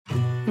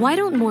Why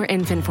don't more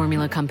infant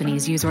formula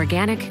companies use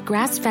organic,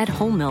 grass-fed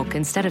whole milk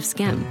instead of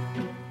skim?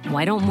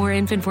 Why don't more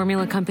infant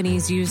formula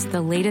companies use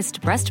the latest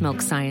breast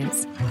milk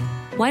science?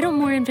 Why don't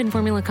more infant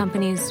formula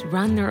companies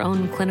run their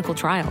own clinical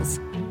trials?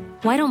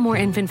 Why don't more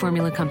infant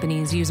formula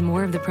companies use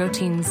more of the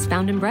proteins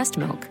found in breast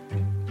milk?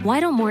 Why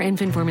don't more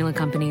infant formula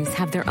companies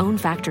have their own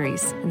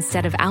factories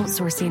instead of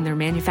outsourcing their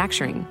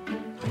manufacturing?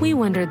 We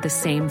wondered the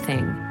same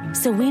thing.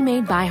 So we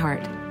made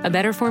ByHeart, a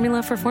better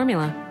formula for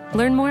formula.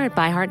 Learn more at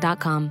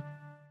byheart.com.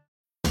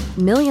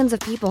 Millions of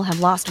people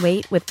have lost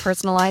weight with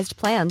personalized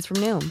plans from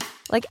Noom.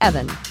 Like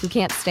Evan, who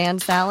can't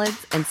stand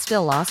salads and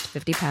still lost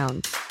 50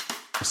 pounds.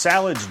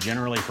 Salads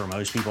generally for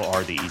most people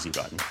are the easy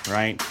button,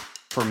 right?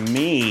 For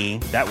me,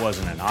 that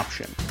wasn't an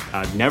option.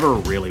 I never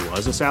really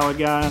was a salad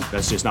guy.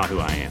 That's just not who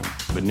I am.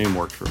 But Noom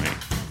worked for me.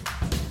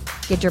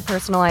 Get your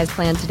personalized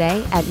plan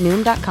today at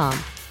Noom.com.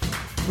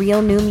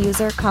 Real Noom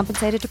user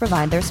compensated to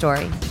provide their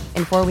story.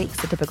 In 4 weeks,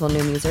 the typical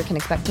Noom user can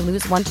expect to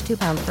lose 1 to 2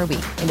 pounds per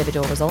week.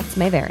 Individual results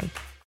may vary.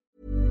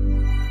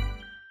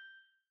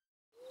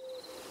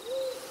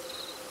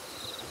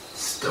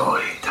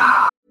 Story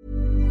time.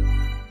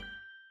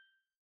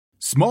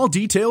 Small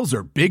details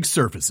are big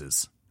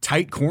surfaces.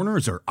 Tight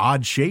corners are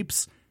odd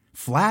shapes.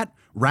 Flat,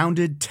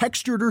 rounded,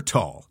 textured, or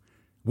tall.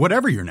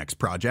 Whatever your next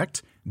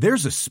project,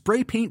 there's a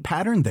spray paint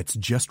pattern that's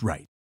just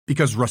right.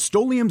 Because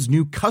Rust-Oleum's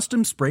new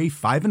Custom Spray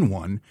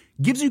 5-in-1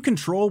 gives you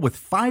control with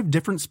 5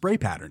 different spray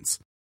patterns.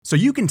 So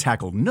you can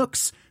tackle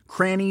nooks,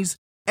 crannies,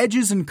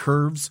 edges, and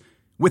curves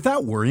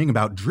without worrying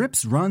about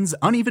drips, runs,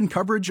 uneven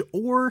coverage,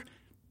 or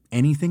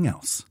anything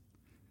else.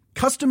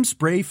 Custom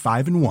Spray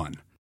 5-in-1.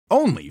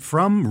 Only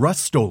from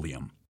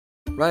Rust-Oleum.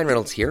 Ryan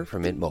Reynolds here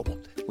from Mint Mobile.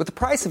 With the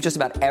price of just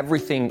about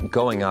everything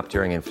going up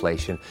during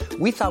inflation,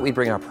 we thought we'd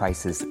bring our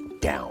prices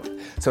down.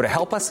 So to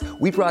help us,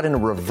 we brought in a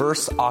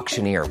reverse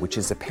auctioneer, which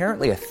is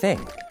apparently a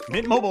thing.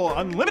 Mint Mobile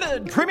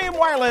Unlimited Premium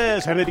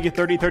Wireless. How to get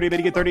 30, 30, bit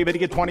to get 30, bit to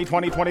get 20,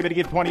 20, 20, bit to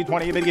get 20,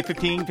 20, bit to get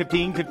 15,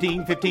 15,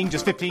 15, 15,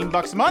 just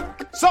 $15 a month?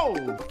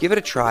 Sold! Give it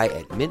a try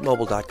at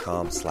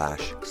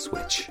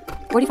mintmobile.com/switch.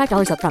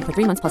 $45 up front for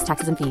 3 months plus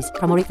taxes and fees.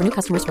 Promo rate for new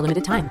customers for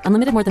limited time.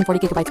 Unlimited more than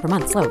 40 gigabytes per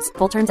month. Slows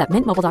full terms at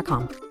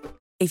mintmobile.com.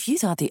 If you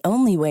thought the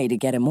only way to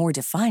get a more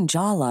defined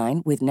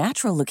jawline with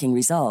natural-looking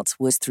results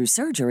was through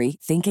surgery,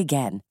 think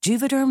again.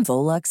 Juvederm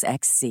Volux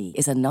XC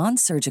is a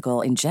non-surgical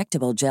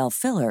injectable gel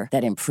filler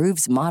that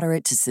improves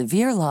moderate to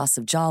severe loss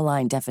of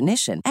jawline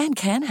definition and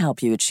can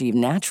help you achieve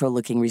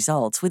natural-looking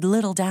results with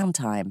little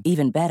downtime.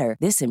 Even better,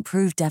 this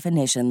improved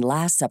definition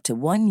lasts up to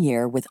 1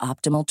 year with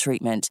optimal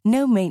treatment.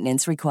 No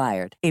maintenance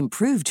required.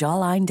 Improve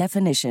jawline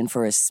definition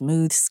for a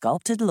smooth,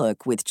 sculpted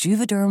look with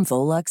Juvederm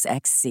Volux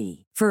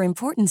XC. For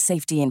important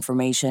safety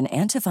information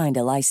and to find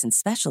a licensed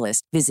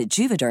specialist, visit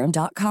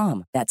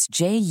Juvederm.com. That's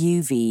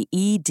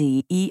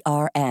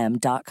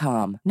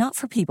JUVEDERM.com. Not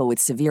for people with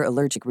severe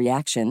allergic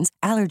reactions,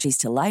 allergies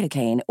to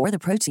lidocaine, or the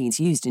proteins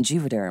used in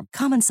Juvederm.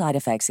 Common side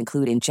effects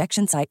include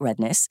injection site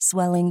redness,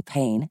 swelling,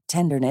 pain,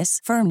 tenderness,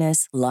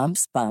 firmness,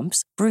 lumps,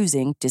 bumps,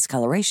 bruising,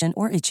 discoloration,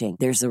 or itching.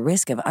 There's a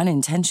risk of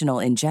unintentional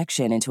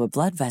injection into a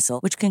blood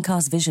vessel, which can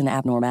cause vision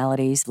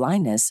abnormalities,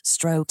 blindness,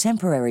 stroke,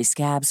 temporary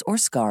scabs, or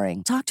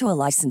scarring. Talk to a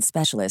licensed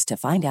specialist to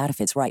find out if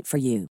it's right for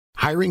you.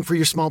 Hiring for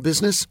your small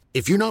business?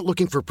 If you're not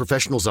looking for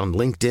professionals on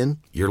LinkedIn,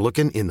 you're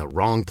looking in the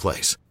wrong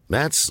place.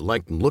 That's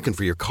like looking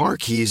for your car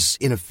keys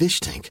in a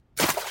fish tank.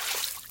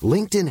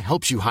 LinkedIn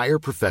helps you hire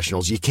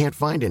professionals you can't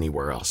find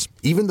anywhere else,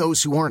 even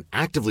those who aren't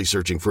actively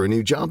searching for a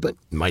new job but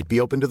might be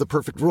open to the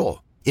perfect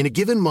role. In a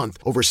given month,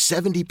 over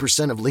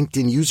 70% of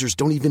LinkedIn users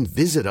don't even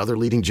visit other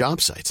leading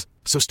job sites.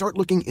 So start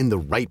looking in the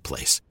right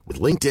place. With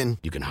LinkedIn,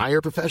 you can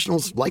hire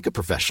professionals like a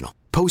professional.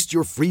 Post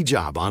your free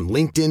job on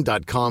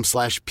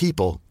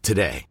linkedin.com/people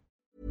today.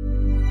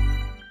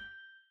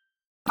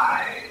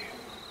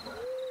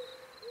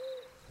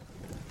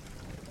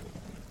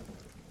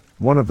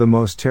 One of the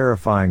most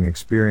terrifying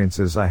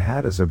experiences I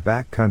had as a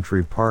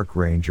backcountry park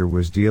ranger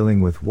was dealing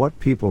with what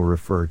people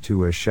refer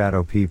to as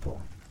shadow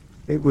people.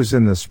 It was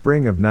in the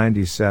spring of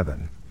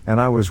 '97,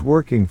 and I was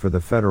working for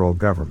the federal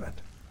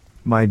government.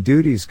 My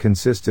duties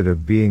consisted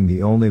of being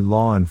the only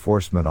law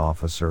enforcement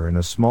officer in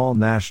a small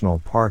national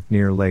park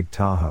near Lake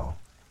Tahoe.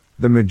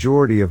 The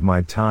majority of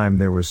my time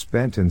there was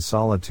spent in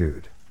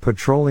solitude,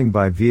 patrolling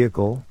by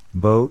vehicle,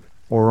 boat,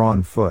 or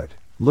on foot,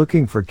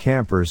 looking for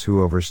campers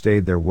who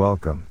overstayed their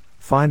welcome,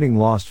 finding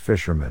lost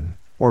fishermen,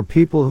 or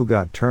people who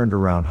got turned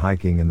around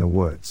hiking in the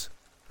woods.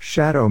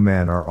 Shadow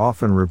men are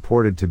often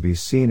reported to be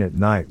seen at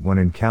night when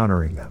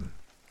encountering them.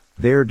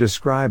 They are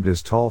described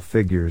as tall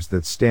figures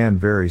that stand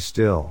very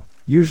still,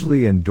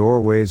 usually in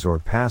doorways or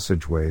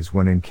passageways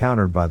when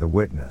encountered by the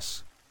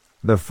witness.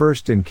 The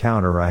first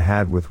encounter I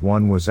had with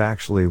one was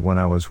actually when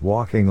I was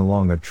walking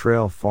along a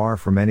trail far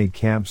from any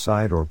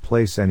campsite or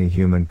place any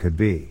human could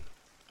be.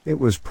 It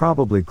was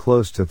probably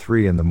close to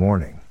 3 in the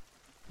morning.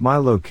 My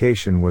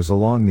location was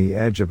along the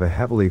edge of a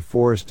heavily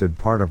forested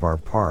part of our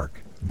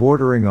park,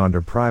 bordering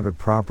onto private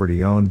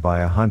property owned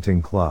by a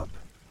hunting club.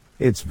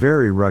 It's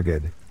very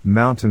rugged,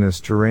 mountainous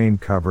terrain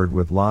covered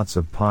with lots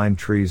of pine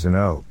trees and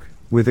oak,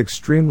 with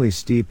extremely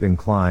steep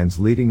inclines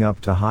leading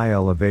up to high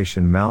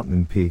elevation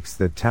mountain peaks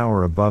that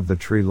tower above the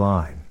tree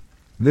line.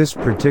 This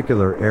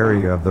particular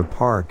area of the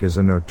park is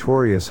a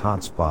notorious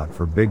hotspot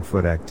for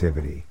Bigfoot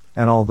activity,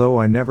 and although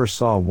I never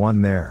saw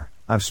one there,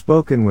 I've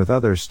spoken with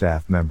other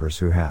staff members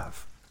who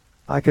have.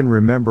 I can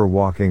remember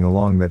walking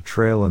along that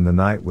trail in the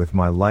night with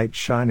my light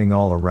shining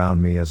all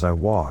around me as I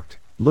walked,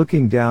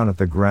 looking down at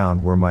the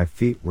ground where my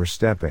feet were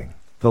stepping,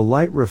 the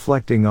light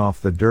reflecting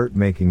off the dirt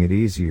making it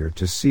easier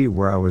to see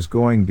where I was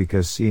going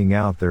because seeing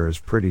out there is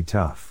pretty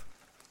tough.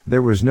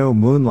 There was no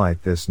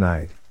moonlight this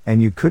night,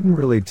 and you couldn't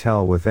really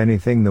tell with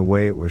anything the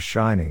way it was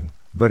shining,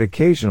 but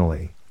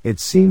occasionally, it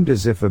seemed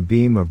as if a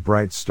beam of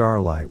bright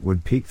starlight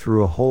would peek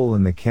through a hole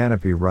in the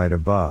canopy right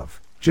above,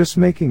 just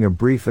making a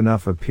brief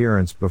enough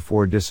appearance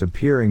before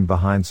disappearing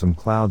behind some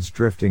clouds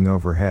drifting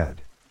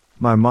overhead.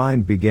 My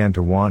mind began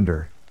to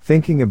wander,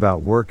 thinking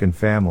about work and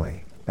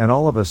family, and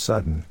all of a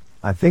sudden,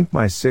 I think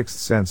my sixth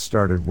sense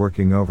started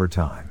working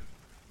overtime.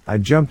 I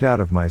jumped out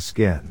of my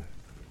skin.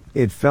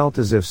 It felt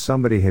as if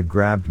somebody had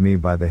grabbed me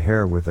by the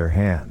hair with their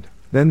hand.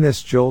 Then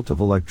this jolt of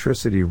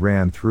electricity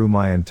ran through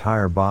my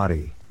entire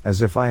body,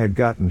 as if I had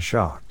gotten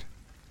shocked.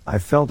 I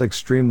felt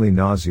extremely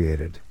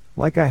nauseated,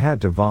 like I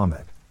had to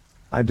vomit.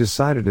 I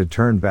decided to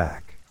turn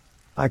back.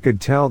 I could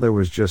tell there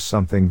was just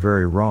something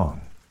very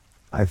wrong.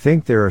 I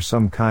think there are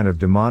some kind of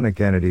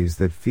demonic entities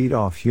that feed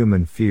off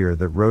human fear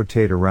that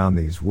rotate around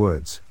these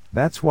woods.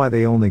 That's why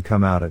they only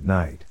come out at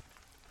night.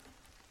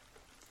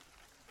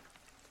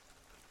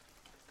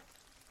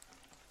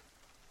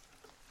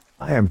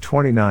 I am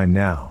 29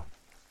 now.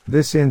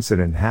 This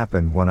incident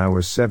happened when I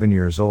was 7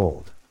 years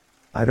old.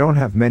 I don't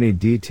have many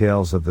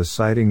details of the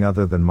sighting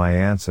other than my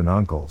aunts and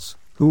uncles,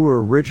 who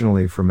were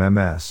originally from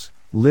MS,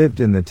 lived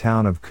in the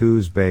town of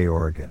Coos Bay,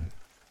 Oregon.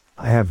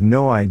 I have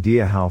no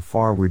idea how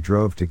far we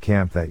drove to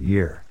camp that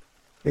year.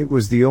 It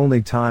was the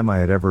only time I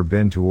had ever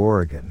been to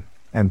Oregon,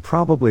 and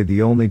probably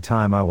the only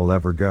time I will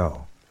ever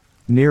go.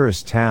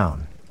 Nearest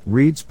town,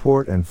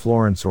 Reedsport and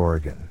Florence,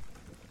 Oregon.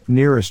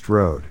 Nearest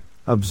road,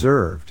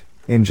 observed,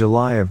 in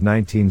July of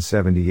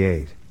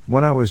 1978,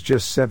 when I was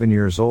just 7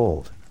 years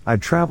old, I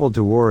traveled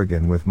to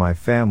Oregon with my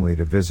family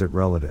to visit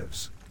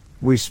relatives.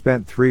 We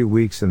spent 3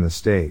 weeks in the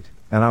state,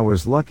 and I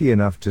was lucky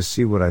enough to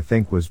see what I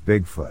think was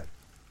Bigfoot.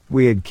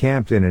 We had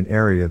camped in an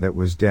area that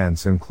was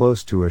dense and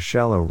close to a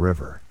shallow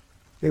river.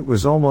 It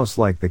was almost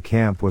like the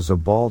camp was a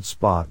bald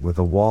spot with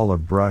a wall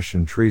of brush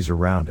and trees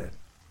around it.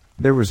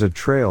 There was a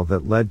trail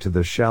that led to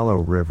the shallow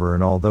river,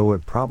 and although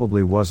it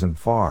probably wasn't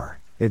far,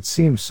 it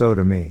seemed so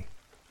to me.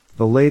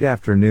 The late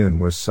afternoon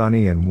was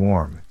sunny and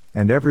warm,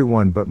 and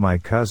everyone but my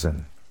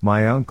cousin,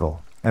 my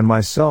uncle, and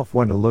myself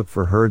went to look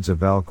for herds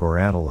of elk or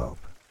antelope.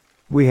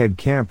 We had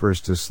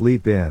campers to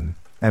sleep in,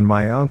 and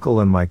my uncle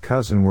and my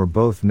cousin were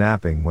both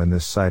napping when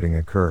this sighting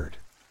occurred.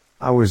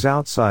 I was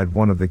outside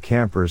one of the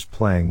campers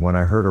playing when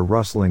I heard a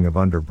rustling of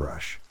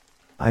underbrush.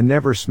 I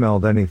never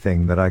smelled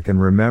anything that I can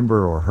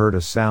remember or heard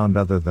a sound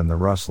other than the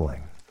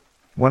rustling.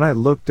 When I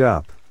looked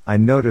up, I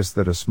noticed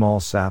that a small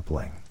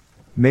sapling,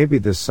 maybe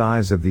the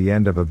size of the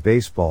end of a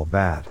baseball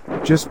bat,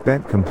 just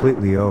bent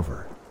completely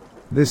over.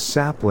 This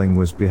sapling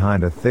was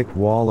behind a thick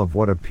wall of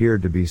what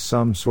appeared to be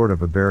some sort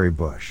of a berry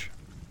bush.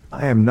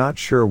 I am not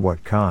sure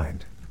what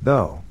kind,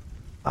 though.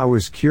 I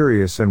was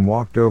curious and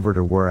walked over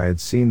to where I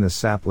had seen the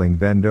sapling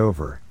bend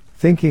over,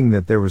 thinking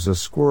that there was a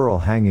squirrel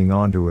hanging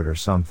onto it or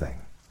something.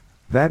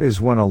 That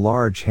is when a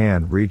large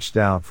hand reached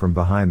out from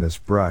behind this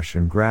brush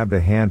and grabbed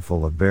a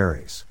handful of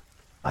berries.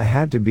 I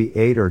had to be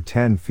 8 or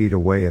 10 feet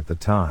away at the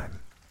time.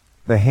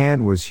 The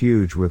hand was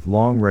huge with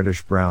long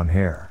reddish-brown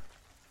hair.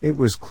 It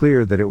was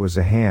clear that it was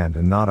a hand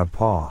and not a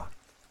paw.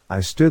 I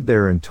stood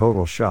there in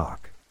total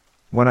shock.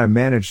 When I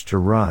managed to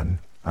run,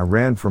 I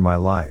ran for my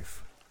life.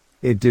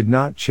 It did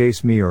not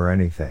chase me or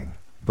anything,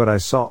 but I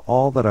saw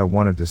all that I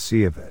wanted to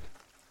see of it.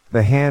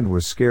 The hand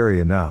was scary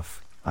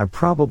enough. I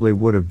probably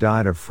would have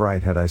died of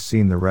fright had I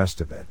seen the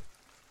rest of it.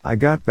 I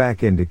got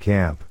back into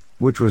camp,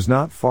 which was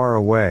not far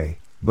away,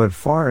 but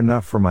far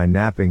enough for my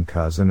napping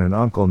cousin and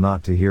uncle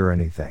not to hear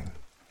anything.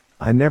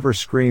 I never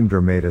screamed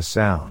or made a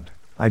sound.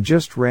 I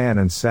just ran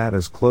and sat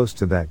as close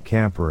to that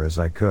camper as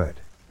I could.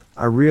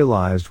 I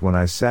realized when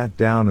I sat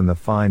down in the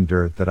fine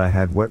dirt that I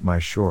had wet my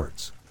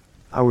shorts.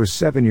 I was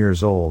 7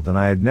 years old and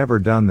I had never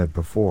done that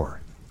before.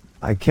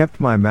 I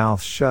kept my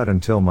mouth shut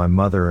until my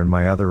mother and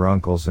my other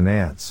uncles and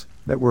aunts,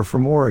 that were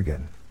from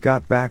Oregon,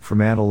 got back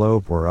from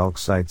antelope or elk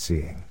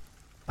sightseeing.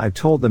 I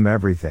told them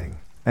everything,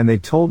 and they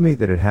told me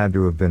that it had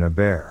to have been a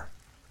bear.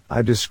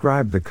 I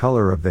described the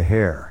color of the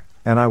hair,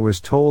 and I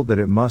was told that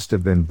it must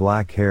have been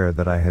black hair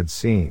that I had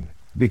seen,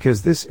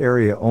 because this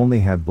area only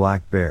had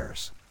black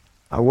bears.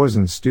 I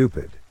wasn't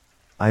stupid.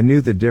 I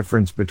knew the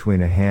difference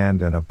between a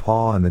hand and a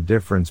paw and the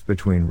difference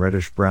between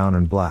reddish-brown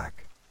and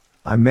black.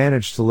 I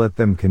managed to let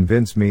them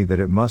convince me that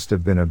it must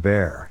have been a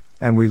bear,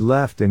 and we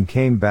left and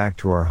came back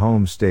to our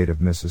home state of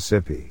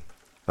Mississippi.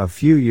 A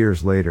few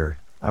years later,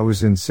 I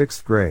was in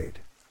 6th grade.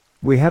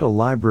 We had a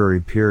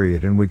library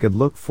period and we could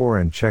look for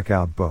and check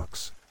out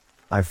books.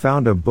 I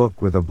found a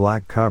book with a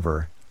black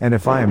cover, and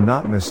if I am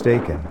not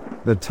mistaken,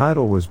 The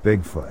title was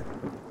Bigfoot.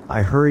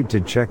 I hurried to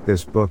check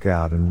this book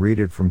out and read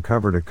it from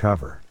cover to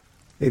cover.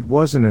 It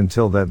wasn't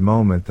until that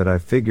moment that I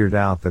figured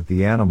out that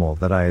the animal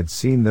that I had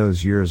seen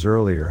those years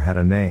earlier had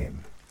a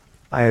name.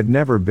 I had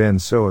never been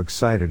so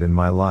excited in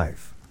my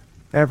life.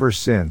 Ever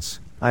since,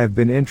 I have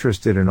been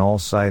interested in all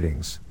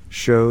sightings,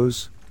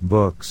 shows,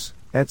 books,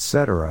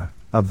 etc.,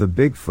 of the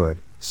Bigfoot,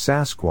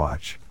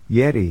 Sasquatch,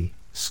 Yeti,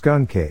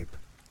 skunk ape.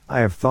 I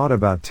have thought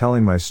about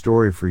telling my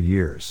story for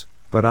years,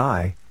 but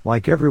I,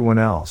 like everyone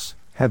else,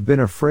 have been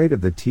afraid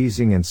of the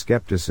teasing and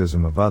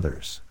skepticism of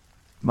others.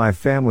 My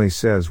family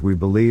says we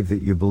believe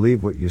that you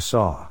believe what you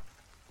saw.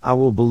 I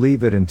will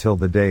believe it until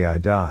the day I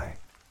die.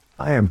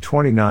 I am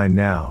 29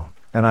 now,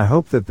 and I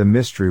hope that the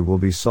mystery will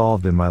be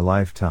solved in my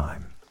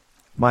lifetime.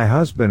 My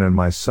husband and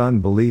my son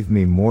believe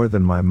me more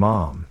than my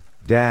mom,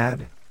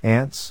 dad,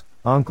 aunts,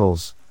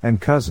 uncles, and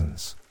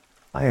cousins.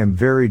 I am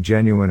very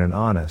genuine and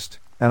honest,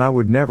 and I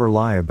would never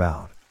lie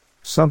about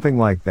something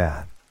like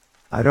that.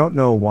 I don't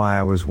know why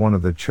I was one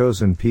of the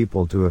chosen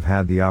people to have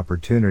had the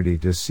opportunity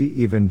to see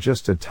even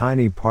just a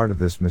tiny part of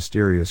this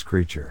mysterious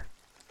creature.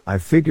 I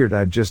figured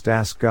I'd just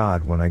ask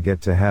God when I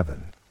get to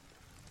heaven.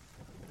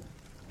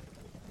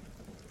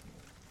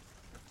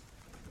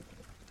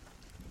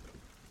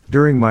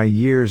 During my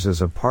years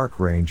as a park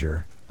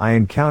ranger, I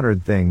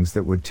encountered things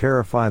that would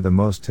terrify the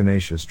most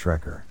tenacious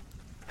trekker.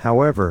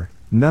 However,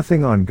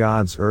 nothing on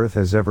God's earth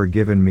has ever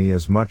given me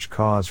as much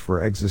cause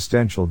for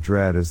existential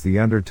dread as the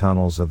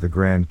undertunnels of the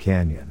Grand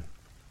Canyon.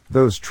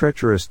 Those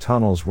treacherous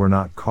tunnels were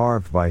not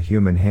carved by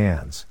human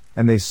hands,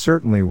 and they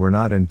certainly were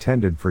not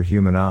intended for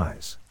human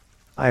eyes.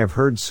 I have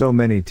heard so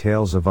many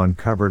tales of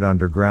uncovered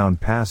underground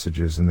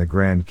passages in the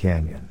Grand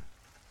Canyon.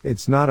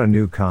 It's not a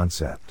new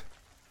concept.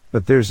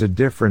 But there's a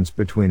difference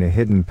between a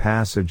hidden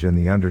passage and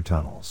the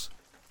undertunnels.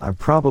 I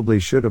probably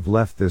should have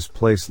left this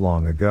place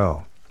long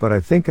ago, but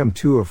I think I'm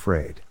too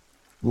afraid.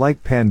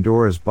 Like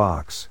Pandora's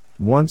box,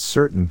 once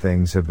certain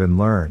things have been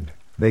learned,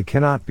 they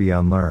cannot be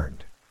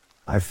unlearned.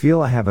 I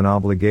feel I have an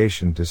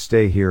obligation to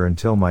stay here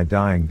until my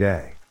dying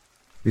day.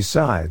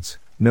 Besides,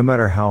 no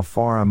matter how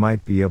far I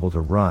might be able to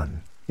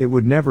run, it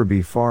would never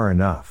be far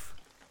enough.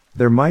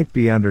 There might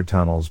be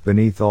undertunnels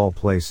beneath all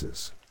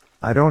places.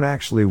 I don't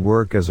actually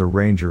work as a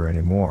ranger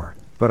anymore,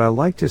 but I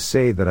like to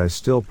say that I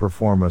still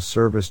perform a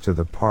service to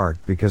the park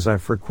because I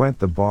frequent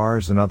the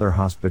bars and other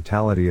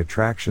hospitality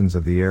attractions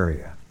of the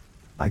area.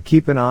 I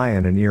keep an eye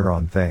and an ear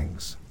on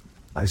things.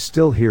 I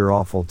still hear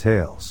awful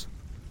tales.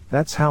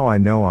 That's how I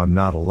know I'm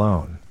not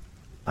alone.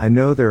 I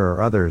know there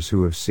are others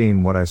who have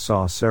seen what I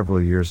saw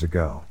several years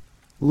ago.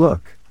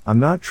 Look, I'm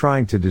not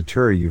trying to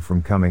deter you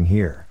from coming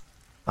here.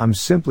 I'm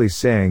simply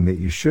saying that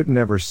you should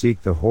never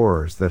seek the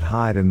horrors that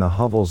hide in the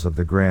hovels of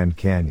the Grand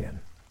Canyon.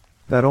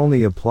 That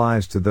only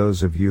applies to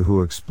those of you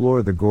who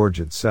explore the gorge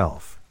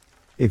itself.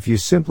 If you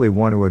simply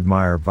want to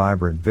admire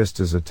vibrant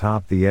vistas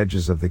atop the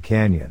edges of the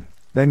canyon,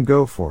 then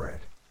go for it.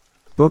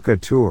 Book a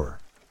tour.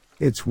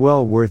 It's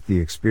well worth the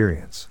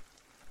experience.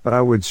 But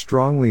I would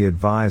strongly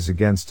advise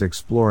against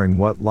exploring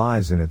what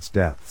lies in its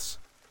depths.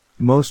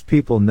 Most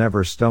people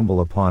never stumble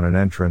upon an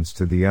entrance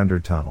to the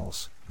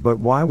undertunnels, but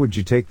why would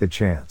you take the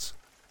chance?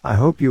 I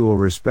hope you will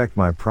respect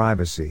my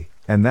privacy,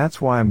 and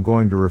that's why I'm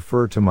going to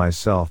refer to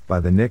myself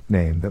by the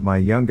nickname that my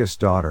youngest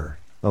daughter,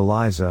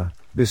 Eliza,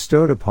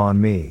 bestowed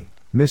upon me,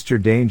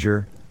 Mr.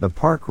 Danger, the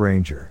Park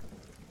Ranger.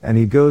 And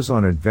he goes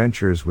on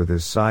adventures with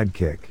his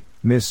sidekick,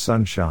 Miss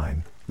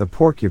Sunshine, the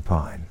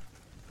porcupine.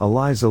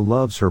 Eliza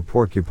loves her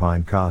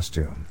porcupine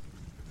costume.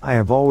 I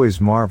have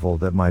always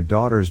marveled at my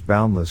daughter's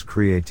boundless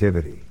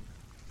creativity.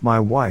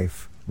 My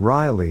wife,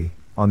 Riley,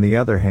 on the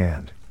other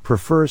hand,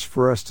 prefers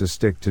for us to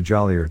stick to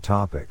jollier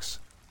topics.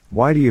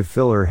 Why do you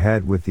fill her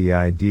head with the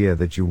idea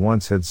that you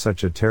once had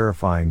such a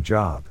terrifying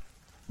job?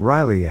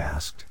 Riley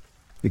asked.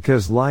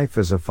 Because life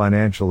as a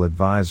financial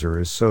advisor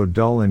is so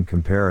dull in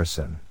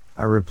comparison,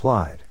 I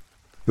replied.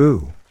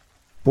 Boo.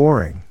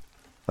 Boring.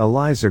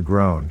 Eliza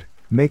groaned,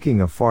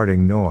 making a farting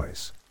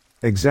noise.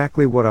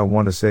 Exactly what I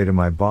want to say to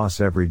my boss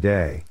every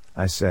day,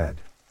 I said.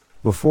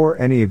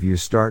 Before any of you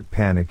start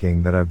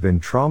panicking that I've been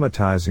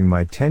traumatizing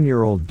my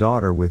 10-year-old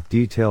daughter with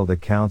detailed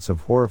accounts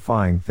of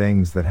horrifying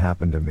things that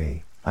happened to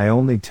me, I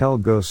only tell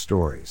ghost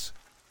stories.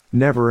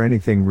 Never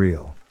anything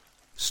real.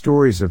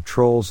 Stories of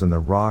trolls in the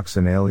rocks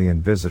and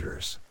alien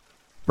visitors.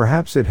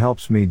 Perhaps it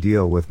helps me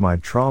deal with my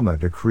trauma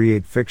to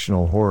create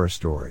fictional horror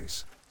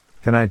stories.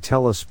 Can I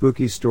tell a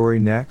spooky story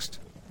next?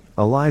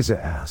 Eliza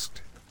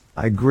asked.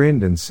 I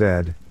grinned and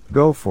said,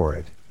 go for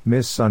it,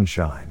 Miss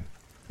Sunshine.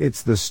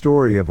 It's the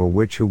story of a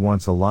witch who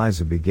once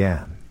Eliza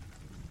began.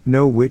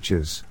 No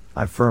witches,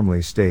 I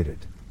firmly stated.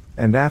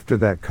 And after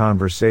that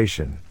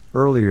conversation,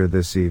 earlier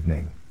this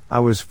evening, I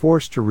was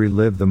forced to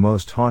relive the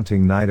most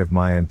haunting night of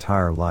my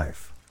entire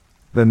life.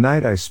 The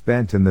night I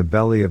spent in the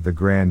belly of the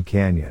Grand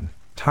Canyon,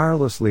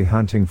 tirelessly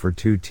hunting for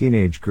 2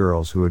 teenage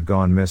girls who had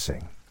gone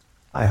missing.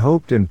 I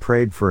hoped and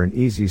prayed for an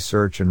easy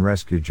search and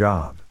rescue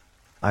job.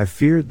 I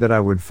feared that I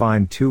would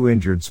find 2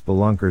 injured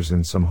spelunkers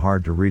in some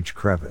hard-to-reach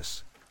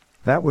crevice.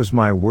 That was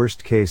my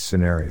worst-case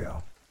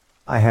scenario.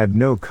 I had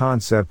no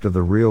concept of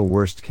the real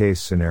worst-case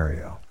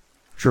scenario.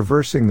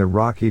 Traversing the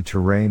rocky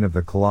terrain of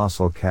the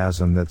colossal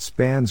chasm that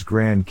spans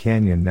Grand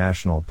Canyon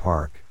National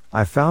Park,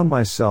 I found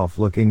myself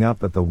looking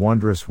up at the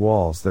wondrous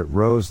walls that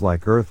rose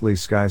like earthly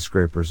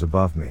skyscrapers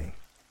above me.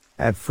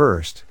 At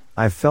first,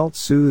 I felt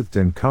soothed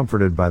and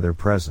comforted by their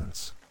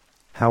presence.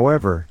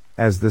 However,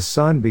 as the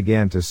sun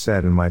began to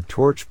set and my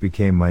torch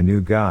became my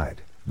new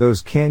guide,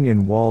 those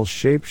canyon walls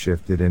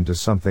shapeshifted into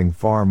something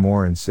far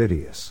more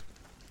insidious.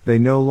 They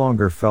no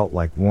longer felt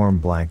like warm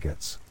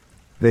blankets.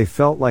 They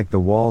felt like the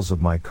walls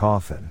of my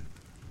coffin.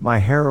 My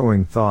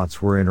harrowing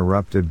thoughts were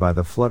interrupted by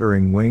the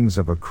fluttering wings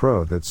of a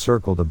crow that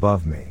circled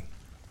above me.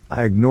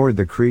 I ignored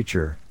the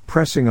creature,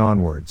 pressing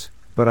onwards,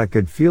 but I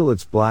could feel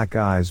its black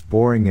eyes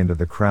boring into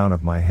the crown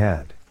of my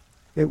head.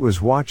 It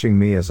was watching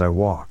me as I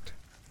walked.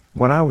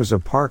 When I was a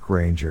park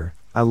ranger,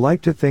 I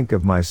liked to think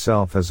of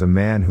myself as a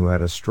man who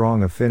had a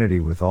strong affinity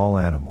with all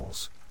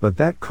animals, but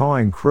that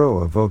cawing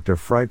crow evoked a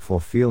frightful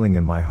feeling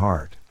in my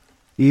heart.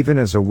 Even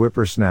as a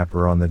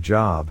whippersnapper on the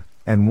job,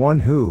 and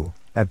one who,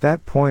 at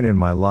that point in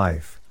my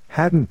life,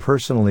 hadn't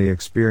personally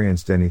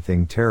experienced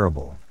anything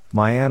terrible,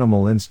 my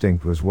animal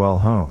instinct was well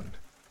honed.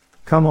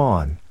 Come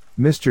on,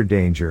 Mr.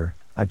 Danger,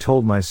 I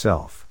told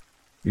myself.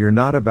 You're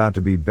not about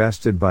to be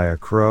bested by a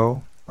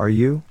crow, are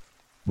you?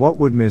 What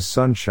would Miss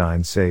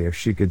Sunshine say if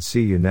she could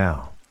see you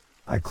now?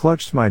 I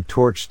clutched my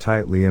torch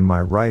tightly in my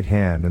right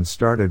hand and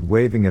started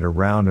waving it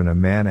around in a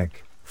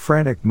manic,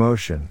 frantic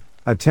motion,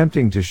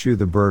 attempting to shoo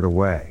the bird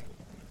away.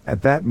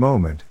 At that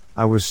moment,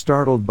 I was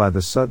startled by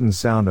the sudden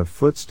sound of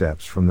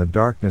footsteps from the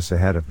darkness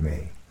ahead of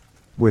me.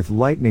 With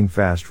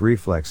lightning-fast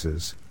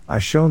reflexes, I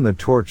shone the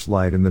torch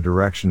light in the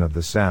direction of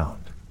the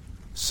sound.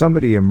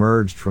 Somebody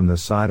emerged from the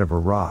side of a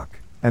rock,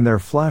 and their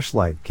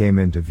flashlight came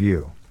into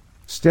view.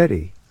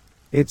 Steady.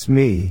 It's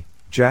me,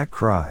 Jack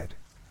cried.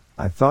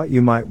 I thought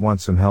you might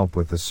want some help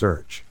with the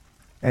search.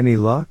 Any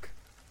luck?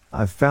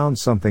 I've found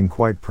something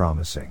quite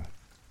promising.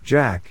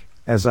 Jack,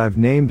 as I've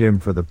named him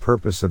for the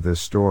purpose of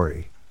this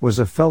story, was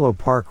a fellow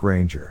park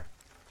ranger.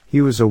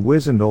 He was a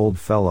wizened old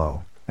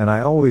fellow, and I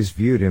always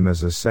viewed him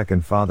as a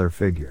second father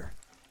figure.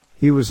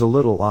 He was a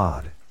little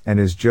odd, and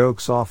his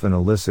jokes often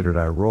elicited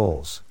eye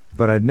rolls,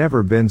 but I'd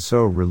never been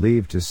so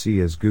relieved to see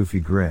his goofy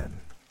grin.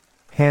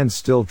 Hands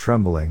still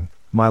trembling,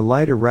 my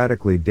light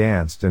erratically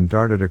danced and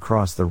darted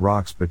across the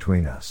rocks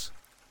between us.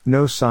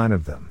 No sign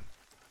of them.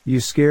 You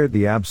scared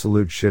the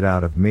absolute shit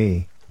out of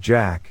me,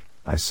 Jack,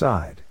 I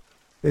sighed.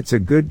 It's a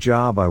good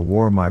job I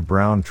wore my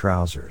brown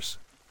trousers.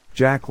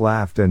 Jack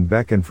laughed and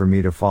beckoned for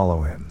me to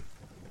follow him.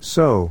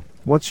 So,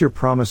 what's your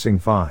promising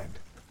find?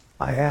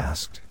 I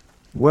asked.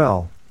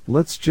 Well,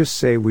 let's just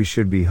say we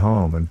should be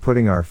home and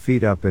putting our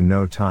feet up in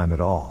no time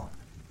at all.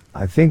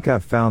 I think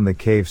I've found the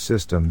cave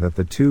system that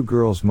the two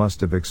girls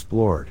must have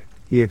explored,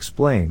 he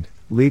explained,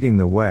 leading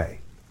the way.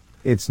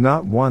 It's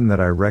not one that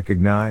I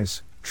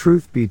recognize,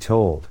 truth be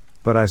told,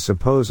 but I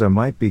suppose I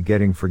might be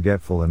getting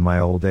forgetful in my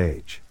old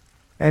age.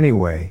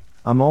 Anyway,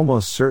 I'm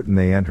almost certain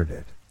they entered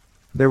it.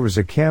 There was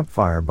a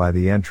campfire by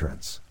the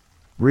entrance.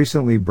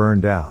 Recently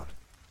burned out.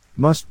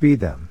 Must be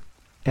them.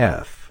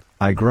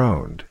 I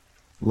groaned.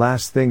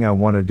 Last thing I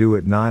want to do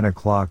at 9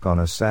 o'clock on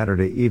a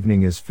Saturday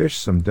evening is fish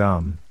some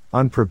dumb,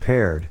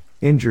 unprepared,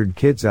 injured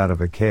kids out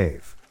of a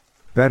cave.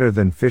 Better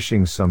than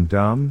fishing some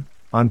dumb,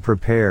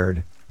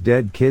 unprepared,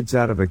 dead kids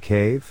out of a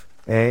cave,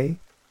 eh?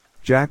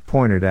 Jack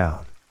pointed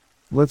out.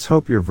 Let's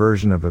hope your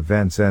version of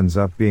events ends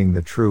up being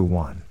the true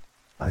one.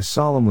 I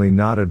solemnly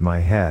nodded my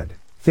head,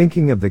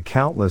 thinking of the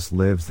countless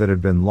lives that had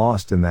been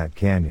lost in that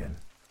canyon.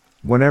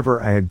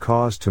 Whenever I had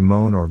cause to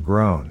moan or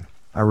groan,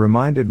 I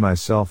reminded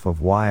myself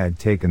of why I'd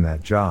taken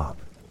that job.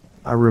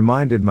 I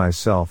reminded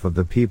myself of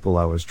the people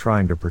I was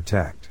trying to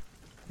protect.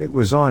 It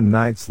was on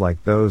nights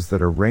like those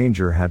that a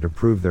ranger had to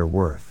prove their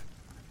worth.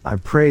 I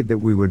prayed that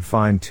we would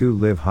find two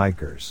live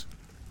hikers.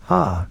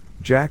 Ha,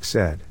 Jack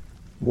said.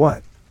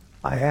 What?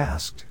 I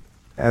asked.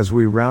 As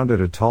we rounded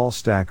a tall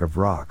stack of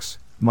rocks,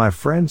 my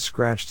friend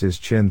scratched his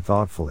chin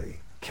thoughtfully,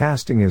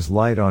 casting his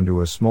light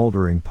onto a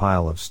smoldering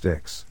pile of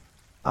sticks.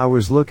 I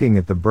was looking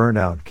at the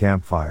burnt-out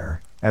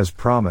campfire, as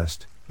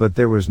promised, but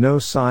there was no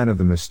sign of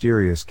the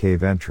mysterious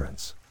cave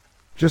entrance.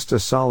 Just a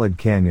solid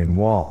canyon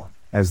wall,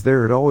 as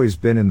there had always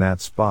been in that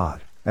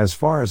spot, as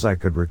far as I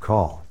could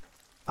recall.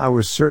 I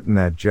was certain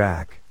that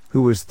Jack,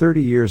 who was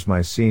 30 years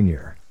my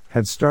senior,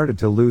 had started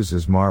to lose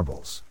his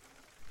marbles.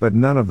 But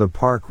none of the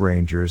park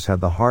rangers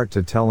had the heart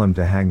to tell him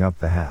to hang up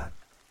the hat.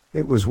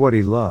 It was what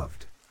he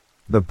loved.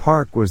 The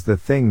park was the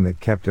thing that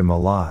kept him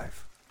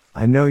alive.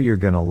 I know you're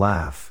gonna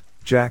laugh,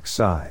 Jack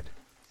sighed.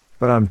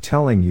 But I'm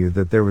telling you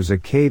that there was a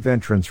cave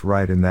entrance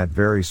right in that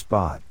very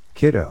spot,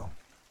 kiddo.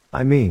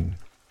 I mean,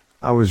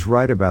 I was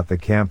right about the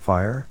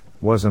campfire,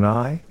 wasn't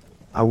I?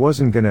 I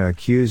wasn't gonna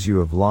accuse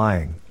you of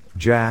lying,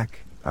 Jack,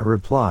 I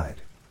replied.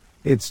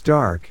 It's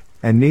dark,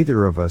 and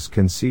neither of us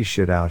can see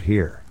shit out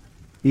here.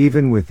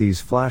 Even with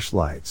these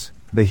flashlights,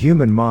 the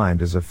human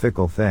mind is a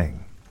fickle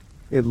thing.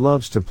 It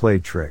loves to play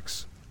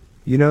tricks.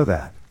 You know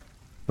that.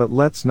 But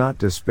let's not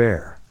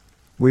despair.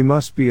 We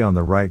must be on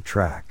the right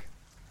track.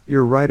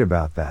 You're right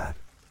about that.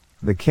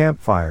 The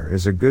campfire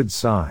is a good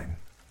sign.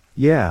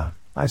 Yeah,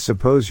 I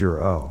suppose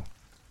you're oh.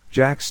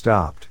 Jack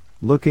stopped,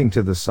 looking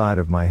to the side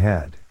of my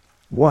head.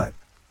 What?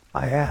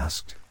 I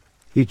asked.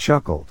 He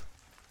chuckled.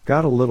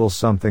 Got a little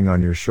something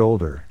on your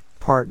shoulder,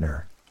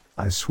 partner.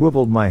 I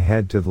swiveled my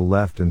head to the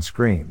left and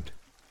screamed.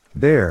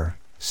 There,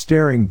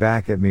 staring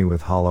back at me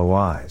with hollow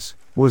eyes,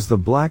 was the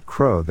black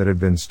crow that had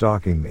been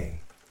stalking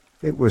me.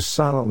 It was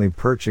silently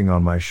perching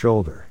on my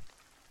shoulder.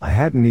 I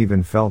hadn't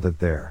even felt it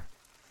there.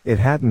 It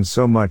hadn't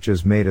so much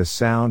as made a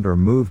sound or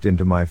moved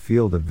into my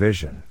field of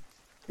vision.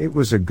 It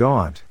was a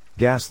gaunt,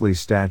 ghastly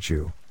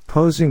statue,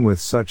 posing with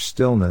such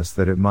stillness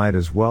that it might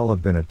as well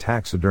have been a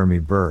taxidermy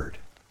bird.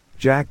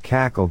 Jack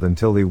cackled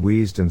until he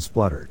wheezed and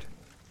spluttered.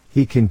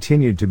 He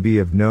continued to be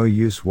of no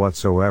use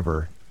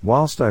whatsoever,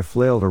 whilst I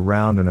flailed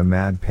around in a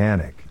mad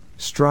panic,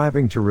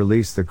 striving to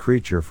release the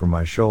creature from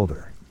my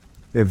shoulder.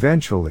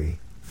 Eventually,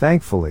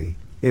 thankfully,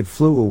 it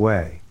flew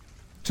away.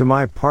 To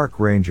my park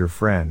ranger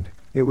friend,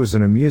 it was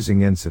an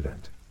amusing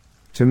incident.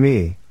 To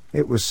me,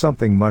 it was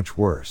something much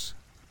worse.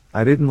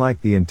 I didn't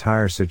like the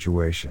entire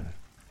situation.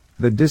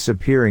 The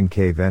disappearing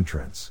cave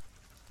entrance.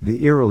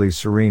 The eerily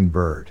serene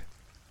bird.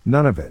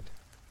 None of it.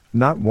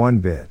 Not one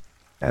bit.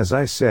 As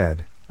I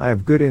said, I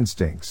have good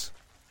instincts.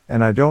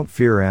 And I don't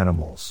fear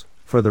animals,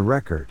 for the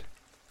record.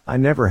 I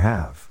never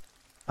have.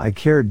 I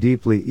care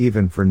deeply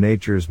even for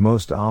nature's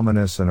most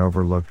ominous and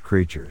overlooked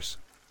creatures.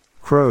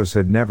 Crows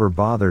had never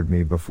bothered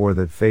me before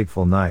that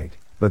fateful night,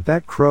 but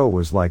that crow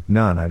was like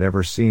none I'd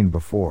ever seen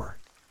before.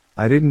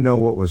 I didn't know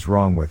what was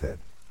wrong with it,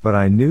 but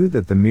I knew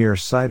that the mere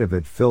sight of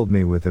it filled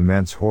me with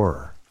immense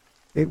horror.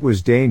 It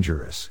was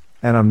dangerous,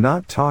 and I'm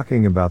not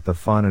talking about the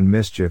fun and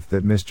mischief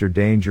that Mr.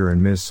 Danger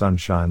and Ms.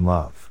 Sunshine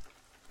love.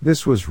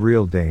 This was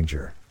real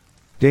danger.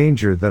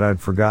 Danger that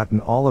I'd forgotten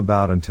all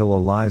about until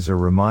Eliza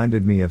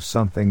reminded me of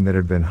something that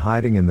had been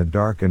hiding in the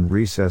darkened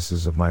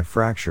recesses of my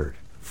fractured,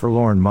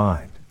 forlorn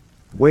mind.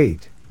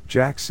 Wait,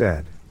 Jack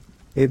said.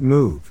 It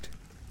moved.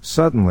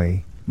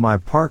 Suddenly, my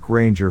park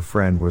ranger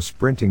friend was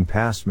sprinting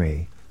past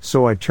me,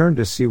 so I turned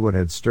to see what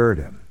had stirred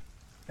him.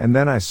 And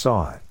then I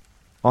saw it.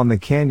 On the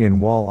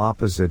canyon wall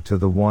opposite to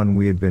the one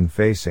we had been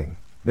facing,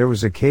 there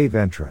was a cave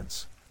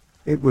entrance.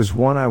 It was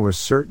one I was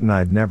certain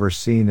I'd never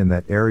seen in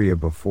that area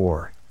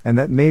before, and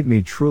that made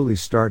me truly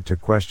start to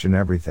question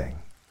everything.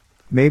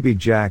 Maybe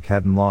Jack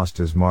hadn't lost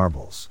his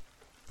marbles.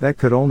 That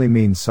could only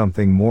mean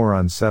something more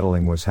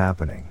unsettling was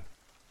happening.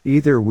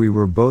 Either we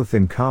were both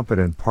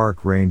incompetent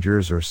park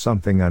rangers or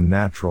something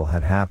unnatural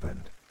had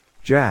happened.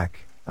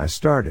 Jack, I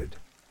started.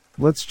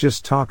 Let's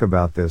just talk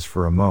about this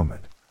for a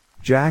moment.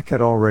 Jack had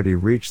already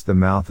reached the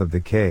mouth of the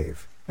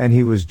cave, and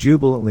he was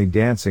jubilantly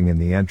dancing in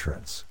the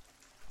entrance.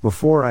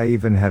 Before I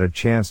even had a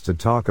chance to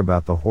talk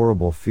about the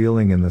horrible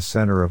feeling in the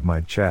center of my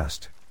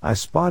chest, I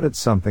spotted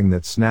something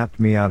that snapped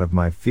me out of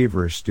my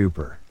feverish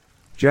stupor.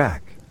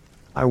 Jack!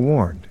 I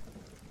warned.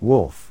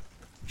 Wolf!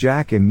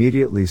 Jack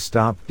immediately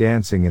stopped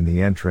dancing in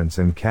the entrance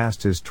and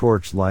cast his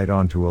torchlight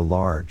onto a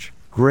large,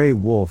 gray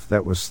wolf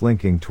that was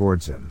slinking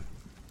towards him.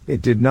 It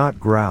did not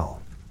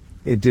growl.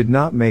 It did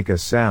not make a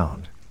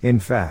sound, in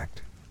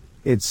fact.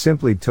 It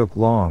simply took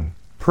long,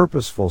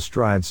 purposeful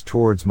strides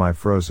towards my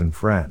frozen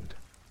friend.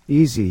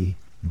 Easy,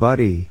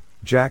 buddy,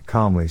 Jack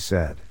calmly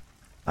said.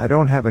 I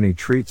don't have any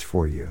treats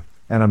for you,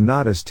 and I'm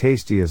not as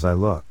tasty as I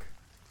look.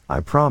 I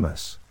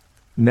promise.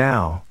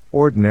 Now,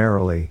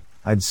 ordinarily,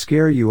 I'd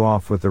scare you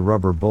off with the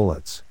rubber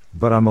bullets,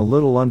 but I'm a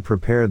little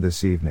unprepared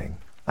this evening,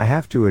 I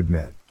have to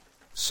admit.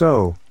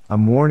 So,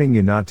 I'm warning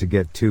you not to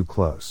get too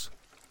close.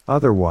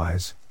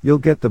 Otherwise, you'll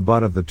get the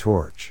butt of the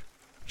torch.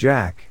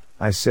 Jack,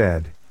 I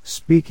said,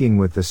 speaking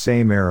with the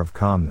same air of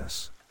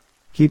calmness.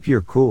 Keep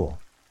your cool.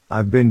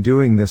 I've been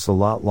doing this a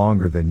lot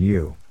longer than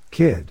you,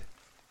 kid.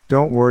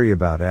 Don't worry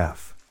about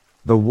F.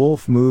 The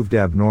wolf moved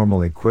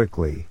abnormally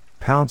quickly,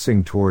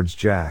 pouncing towards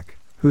Jack,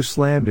 who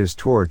slammed his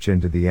torch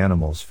into the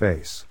animal's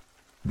face.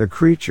 The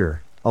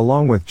creature,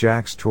 along with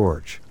Jack's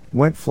torch,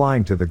 went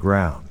flying to the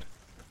ground.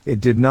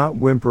 It did not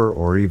whimper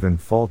or even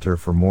falter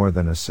for more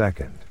than a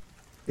second.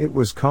 It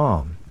was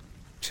calm.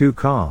 Too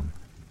calm.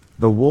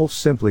 The wolf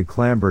simply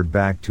clambered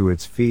back to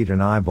its feet and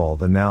eyeballed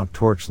the now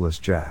torchless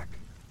Jack.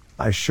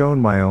 I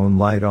shone my own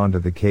light onto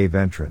the cave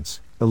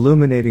entrance,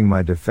 illuminating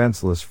my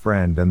defenseless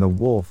friend and the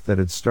wolf that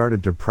had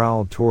started to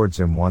prowl towards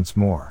him once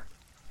more.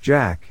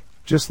 Jack,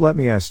 just let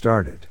me, I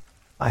started.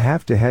 I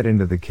have to head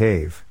into the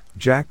cave,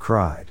 Jack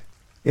cried.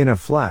 In a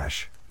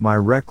flash, my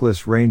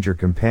reckless ranger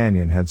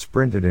companion had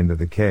sprinted into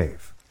the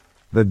cave.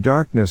 The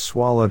darkness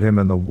swallowed him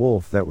and the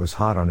wolf that was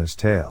hot on his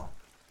tail.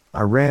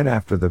 I ran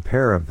after the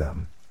pair of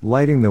them,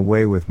 lighting the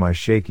way with my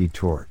shaky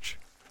torch.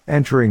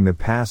 Entering the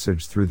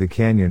passage through the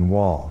canyon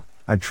wall,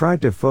 I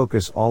tried to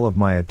focus all of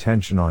my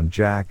attention on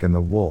Jack and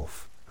the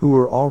wolf, who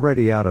were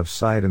already out of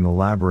sight in the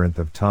labyrinth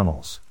of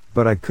tunnels,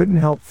 but I couldn't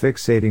help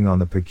fixating on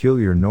the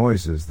peculiar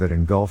noises that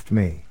engulfed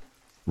me.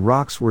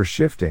 Rocks were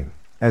shifting,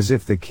 as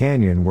if the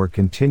canyon were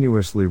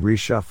continuously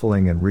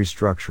reshuffling and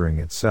restructuring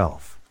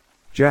itself.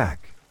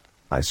 Jack!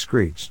 I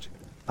screeched.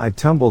 I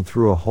tumbled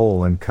through a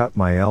hole and cut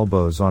my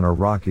elbows on a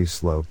rocky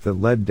slope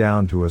that led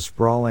down to a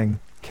sprawling,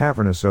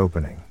 cavernous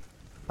opening.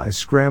 I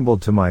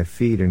scrambled to my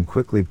feet and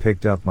quickly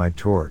picked up my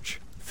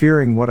torch,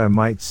 fearing what I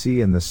might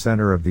see in the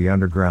center of the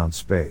underground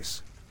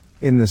space.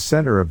 In the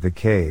center of the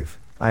cave,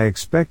 I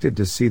expected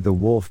to see the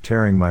wolf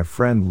tearing my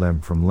friend limb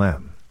from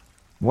limb.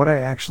 What I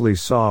actually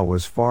saw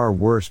was far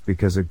worse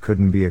because it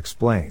couldn't be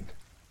explained.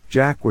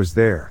 Jack was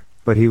there,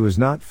 but he was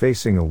not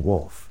facing a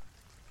wolf.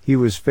 He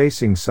was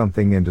facing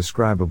something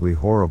indescribably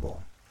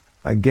horrible.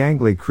 A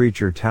gangly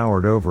creature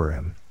towered over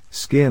him,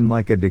 skin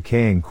like a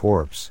decaying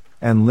corpse,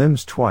 and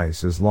limbs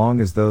twice as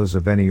long as those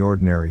of any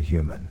ordinary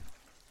human.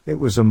 It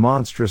was a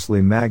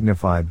monstrously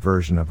magnified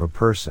version of a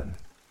person.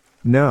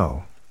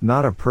 No,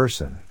 not a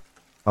person.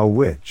 A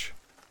witch.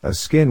 A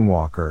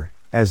skinwalker,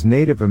 as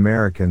Native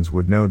Americans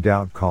would no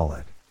doubt call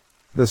it.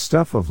 The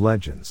stuff of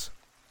legends.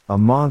 A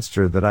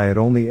monster that I had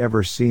only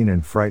ever seen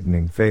in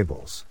frightening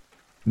fables.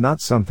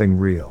 Not something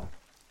real.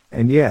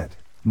 And yet,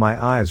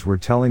 my eyes were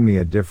telling me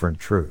a different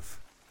truth.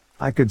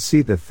 I could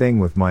see the thing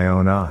with my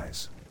own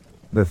eyes.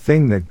 The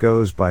thing that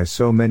goes by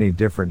so many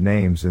different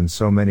names in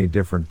so many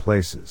different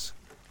places.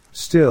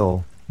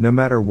 Still, no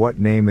matter what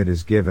name it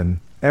is given,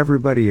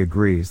 everybody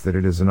agrees that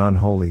it is an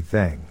unholy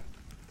thing.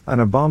 An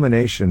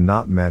abomination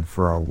not meant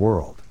for our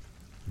world.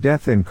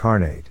 Death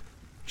incarnate.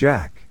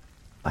 Jack.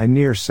 I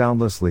near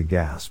soundlessly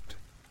gasped.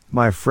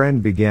 My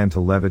friend began to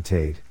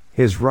levitate,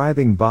 his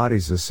writhing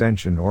body's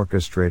ascension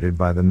orchestrated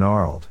by the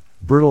gnarled,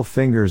 brittle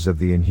fingers of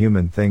the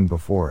inhuman thing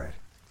before it.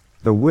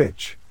 The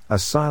witch, a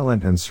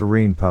silent and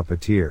serene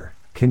puppeteer,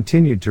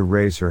 continued to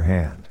raise her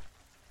hand.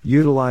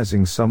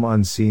 Utilizing some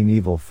unseen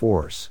evil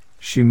force,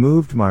 she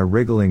moved my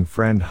wriggling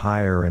friend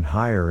higher and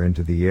higher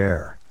into the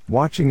air,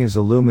 watching his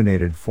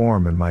illuminated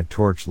form in my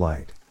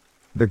torchlight.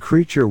 The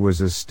creature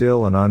was as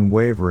still and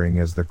unwavering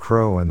as the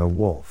crow and the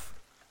wolf.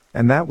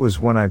 And that was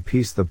when I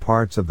pieced the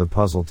parts of the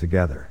puzzle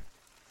together.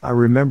 I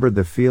remembered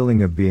the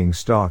feeling of being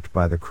stalked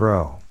by the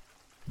crow.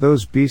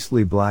 Those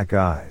beastly black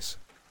eyes.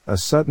 A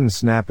sudden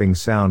snapping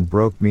sound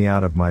broke me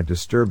out of my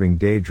disturbing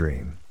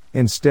daydream,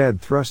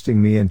 instead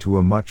thrusting me into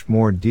a much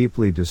more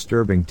deeply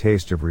disturbing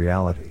taste of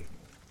reality.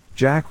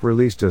 Jack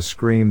released a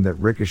scream that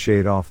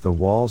ricocheted off the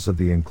walls of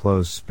the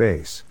enclosed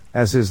space,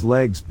 as his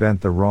legs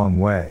bent the wrong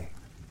way.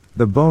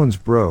 The bones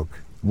broke,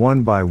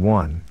 one by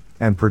one,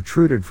 and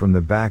protruded from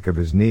the back of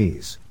his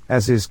knees,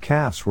 as his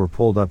calves were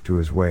pulled up to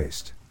his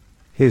waist.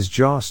 His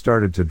jaw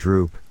started to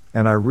droop,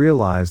 and I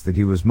realized that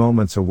he was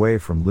moments away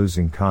from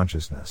losing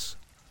consciousness.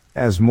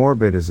 As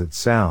morbid as it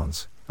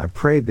sounds, I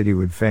prayed that he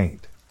would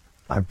faint.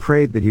 I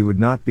prayed that he would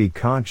not be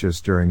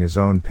conscious during his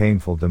own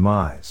painful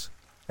demise.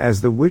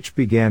 As the witch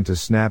began to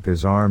snap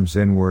his arms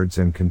inwards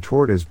and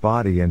contort his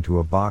body into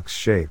a box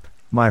shape,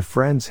 my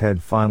friend's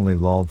head finally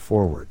lolled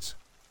forwards.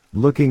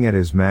 Looking at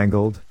his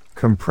mangled,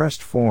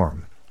 compressed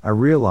form, I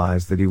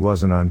realized that he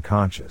wasn't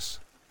unconscious.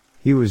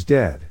 He was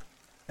dead.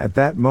 At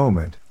that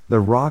moment, the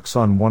rocks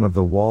on one of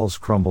the walls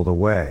crumbled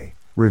away,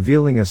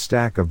 revealing a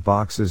stack of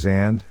boxes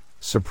and,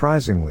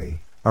 surprisingly,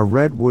 a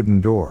red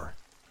wooden door.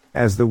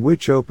 As the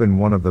witch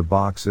opened one of the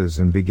boxes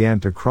and began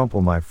to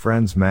crumple my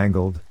friend's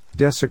mangled,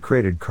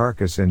 desecrated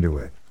carcass into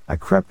it, I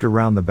crept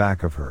around the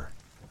back of her.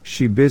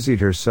 She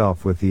busied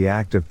herself with the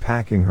act of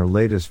packing her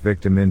latest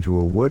victim into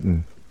a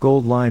wooden,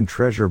 gold-lined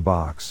treasure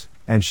box,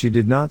 and she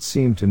did not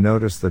seem to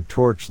notice the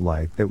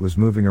torchlight that was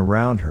moving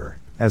around her,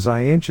 as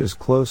I inched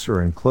closer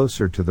and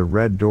closer to the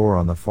red door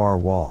on the far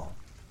wall.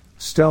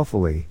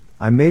 Stealthily,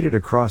 I made it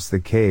across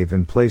the cave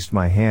and placed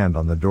my hand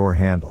on the door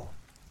handle.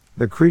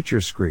 The creature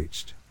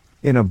screeched.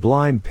 In a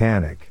blind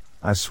panic,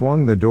 I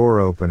swung the door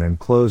open and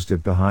closed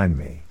it behind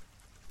me.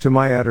 To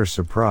my utter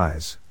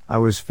surprise, I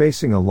was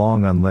facing a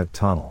long unlit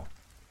tunnel.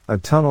 A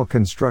tunnel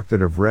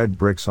constructed of red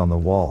bricks on the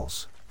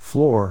walls,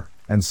 floor,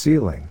 and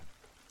ceiling.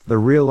 The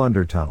real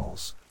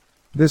undertunnels.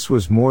 This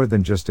was more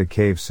than just a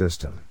cave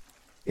system.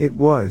 It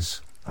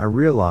was, I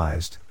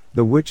realized,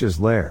 the witch's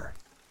lair.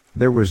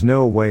 There was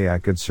no way I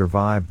could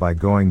survive by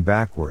going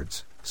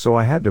backwards, so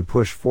I had to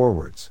push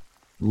forwards.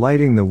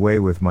 Lighting the way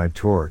with my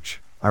torch,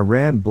 I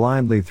ran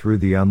blindly through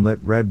the unlit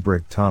red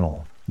brick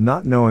tunnel,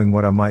 not knowing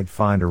what I might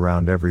find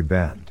around every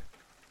bend.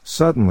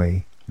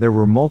 Suddenly, there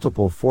were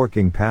multiple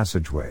forking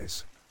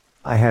passageways.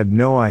 I had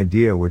no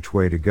idea which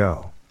way to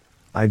go.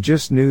 I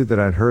just knew that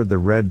I'd heard the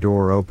red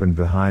door open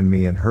behind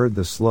me and heard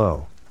the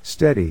slow,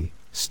 steady,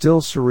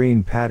 still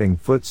serene padding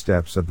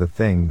footsteps of the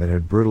thing that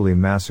had brutally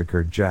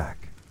massacred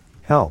Jack.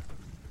 Help!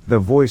 The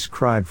voice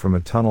cried from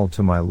a tunnel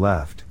to my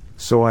left,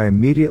 so I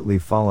immediately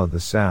followed the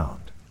sound.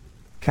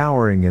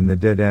 Cowering in the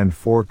dead-end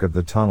fork of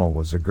the tunnel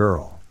was a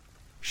girl.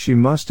 She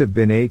must have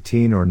been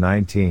 18 or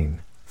 19,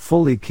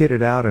 fully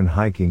kitted out in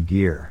hiking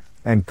gear,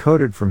 and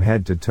coated from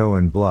head to toe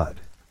in blood.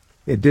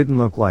 It didn't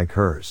look like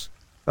hers.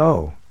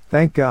 Oh,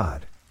 thank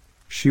God.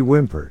 She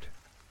whimpered.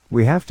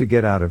 We have to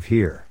get out of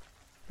here.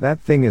 That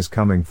thing is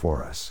coming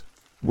for us.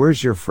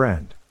 Where's your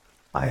friend?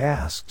 I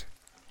asked.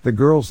 The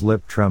girl's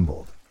lip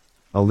trembled.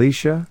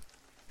 Alicia?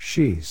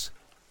 She's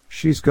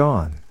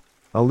gone.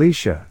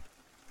 Alicia.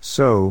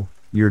 So,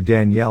 you're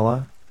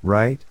Daniela,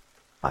 right?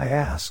 I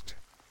asked.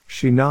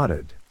 She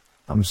nodded.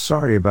 I'm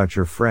sorry about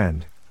your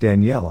friend,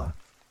 Daniela.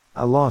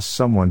 I lost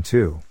someone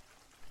too.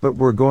 But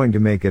we're going to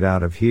make it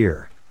out of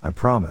here, I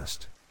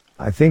promised.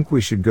 I think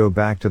we should go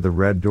back to the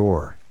red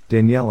door,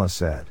 Daniela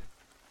said.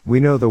 We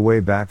know the way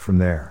back from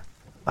there.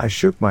 I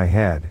shook my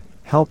head,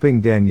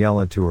 helping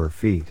Daniela to her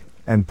feet,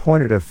 and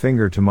pointed a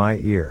finger to my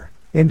ear,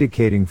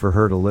 indicating for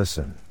her to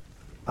listen.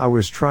 I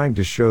was trying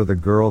to show the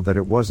girl that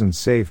it wasn't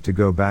safe to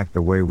go back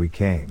the way we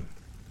came.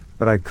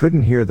 But I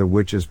couldn't hear the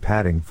witch's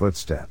padding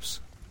footsteps.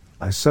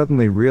 I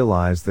suddenly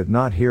realized that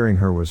not hearing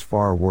her was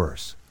far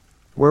worse.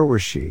 Where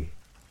was she?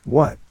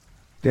 What?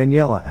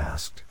 Daniela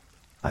asked.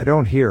 I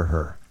don't hear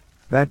her.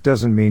 That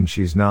doesn't mean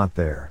she's not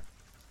there.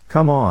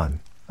 Come on,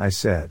 I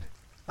said.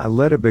 I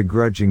led a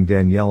begrudging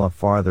Daniela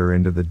farther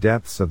into the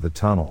depths of the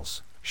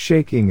tunnels,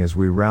 shaking as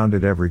we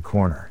rounded every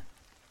corner.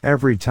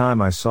 Every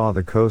time I saw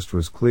the coast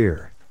was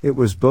clear, it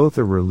was both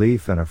a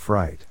relief and a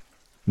fright.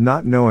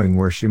 Not knowing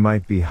where she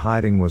might be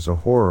hiding was a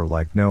horror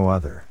like no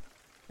other.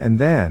 And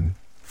then,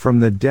 from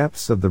the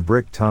depths of the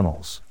brick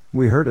tunnels,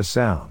 we heard a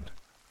sound.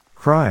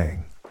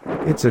 Crying.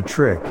 It's a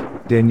trick,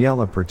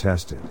 Daniela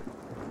protested.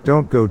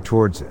 Don't go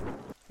towards it.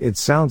 It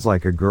sounds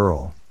like a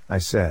girl, I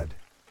said.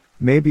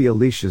 Maybe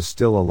Alicia's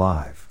still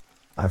alive.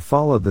 I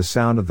followed the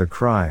sound of the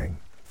crying,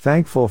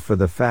 thankful for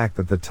the fact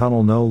that the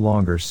tunnel no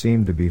longer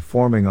seemed to be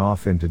forming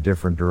off into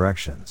different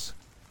directions.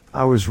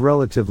 I was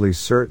relatively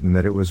certain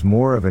that it was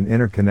more of an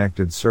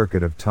interconnected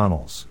circuit of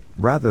tunnels,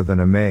 rather than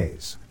a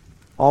maze.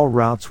 All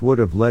routes would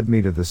have led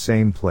me to the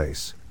same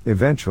place,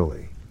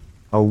 eventually.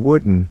 A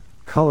wooden,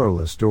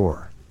 colorless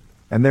door.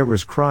 And there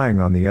was crying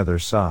on the other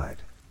side.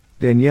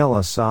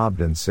 Daniela sobbed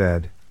and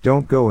said,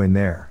 "Don't go in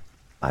there."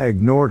 I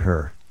ignored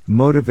her,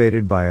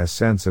 motivated by a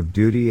sense of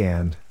duty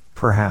and,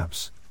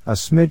 perhaps, a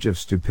smidge of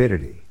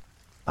stupidity.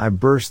 I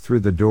burst through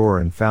the door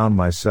and found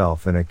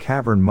myself in a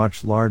cavern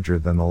much larger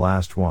than the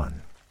last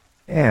one.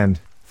 And,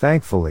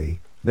 thankfully,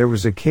 there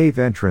was a cave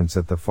entrance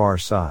at the far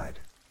side.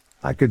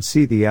 I could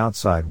see the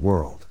outside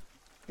world.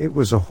 It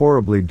was a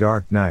horribly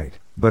dark night,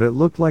 but it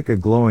looked like a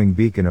glowing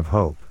beacon of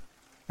hope.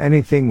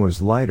 Anything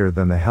was lighter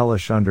than the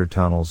hellish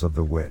undertunnels of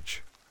the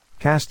witch.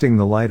 Casting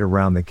the light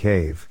around the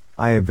cave,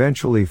 I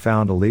eventually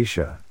found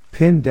Alicia,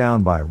 pinned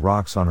down by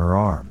rocks on her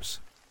arms.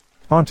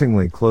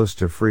 Hauntingly close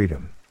to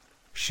freedom.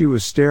 She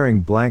was staring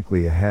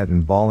blankly ahead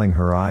and bawling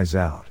her eyes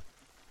out.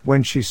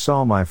 When she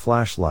saw my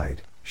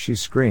flashlight, she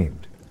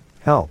screamed.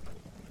 "Help!"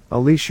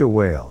 Alicia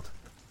wailed.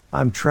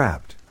 "I'm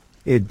trapped."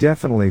 It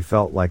definitely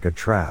felt like a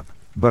trap,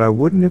 but I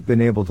wouldn't have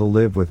been able to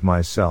live with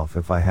myself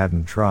if I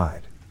hadn't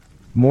tried.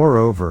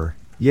 Moreover,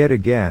 yet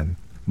again,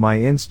 my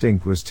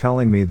instinct was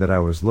telling me that I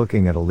was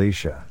looking at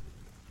Alicia.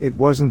 It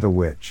wasn't the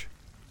witch.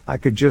 I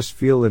could just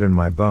feel it in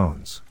my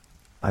bones.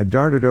 I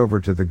darted over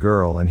to the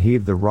girl and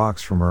heaved the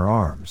rocks from her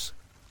arms.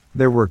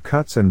 There were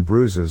cuts and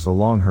bruises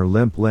along her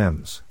limp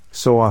limbs,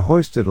 so I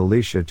hoisted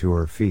Alicia to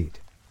her feet.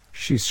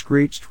 She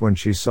screeched when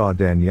she saw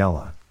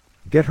Daniela.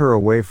 "Get her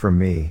away from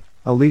me,"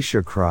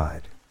 Alicia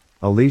cried.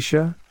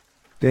 "Alicia?"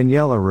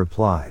 Daniela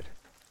replied.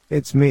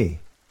 "It's me."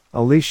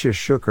 Alicia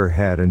shook her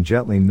head and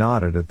gently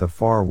nodded at the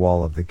far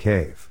wall of the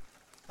cave.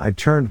 I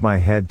turned my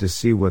head to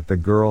see what the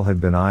girl had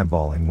been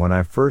eyeballing when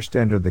I first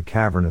entered the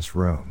cavernous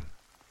room.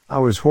 I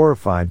was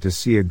horrified to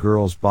see a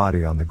girl's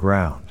body on the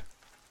ground.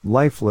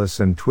 Lifeless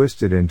and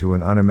twisted into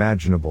an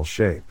unimaginable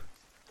shape.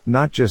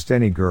 Not just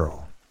any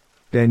girl.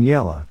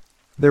 Daniela.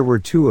 There were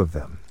two of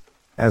them.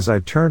 As I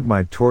turned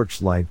my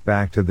torchlight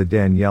back to the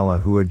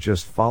Daniela who had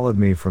just followed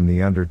me from the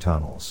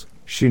undertunnels,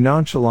 she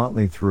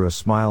nonchalantly threw a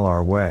smile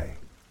our way.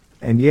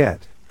 And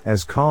yet,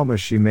 as calm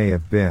as she may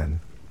have been,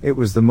 it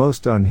was the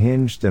most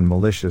unhinged and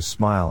malicious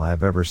smile I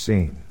have ever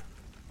seen.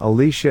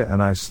 Alicia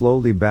and I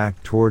slowly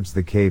backed towards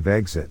the cave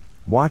exit,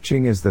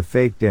 watching as the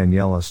fake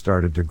Daniela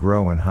started to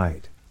grow in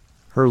height.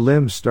 Her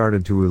limbs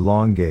started to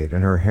elongate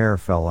and her hair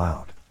fell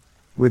out.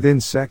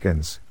 Within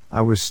seconds, I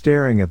was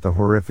staring at the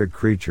horrific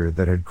creature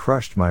that had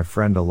crushed my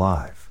friend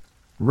alive.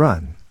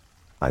 "Run!"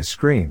 I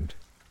screamed.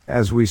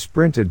 As we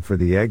sprinted for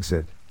the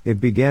exit, it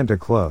began to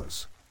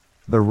close.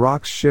 The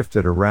rocks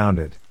shifted around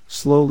it,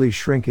 slowly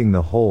shrinking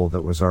the hole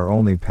that was our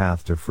only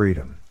path to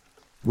freedom.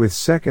 With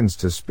seconds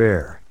to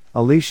spare,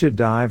 Alicia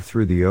dived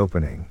through the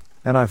opening,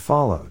 and I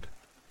followed.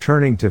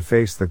 Turning to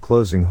face the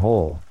closing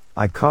hole,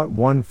 I caught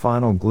one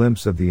final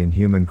glimpse of the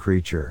inhuman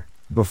creature,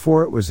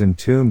 before it was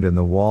entombed in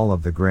the wall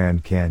of the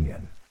Grand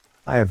Canyon.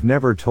 I have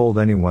never told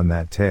anyone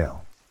that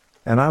tale.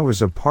 And I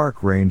was a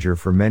park ranger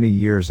for many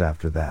years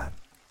after that.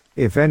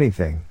 If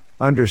anything,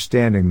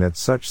 understanding that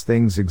such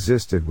things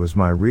existed was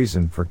my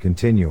reason for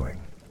continuing.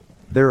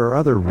 There are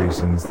other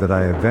reasons that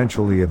I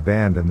eventually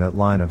abandoned that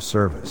line of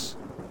service.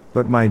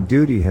 But my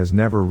duty has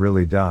never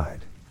really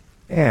died.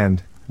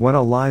 And, when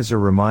Eliza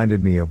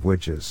reminded me of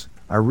witches,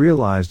 I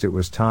realized it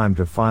was time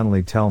to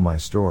finally tell my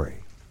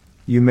story.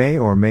 You may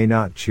or may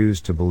not choose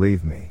to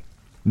believe me.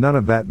 None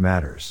of that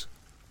matters.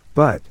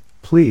 But,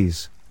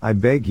 please, I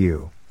beg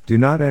you, do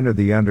not enter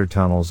the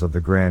undertunnels of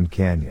the Grand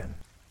Canyon.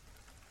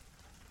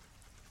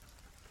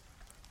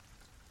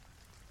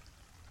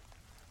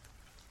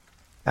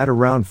 At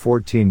around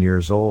 14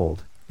 years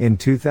old, in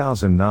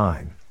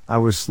 2009, I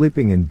was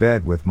sleeping in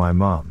bed with my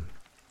mom.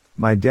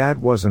 My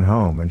dad wasn't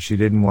home and she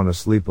didn't want to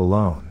sleep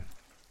alone.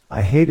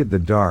 I hated the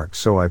dark,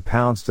 so I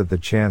pounced at the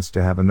chance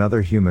to have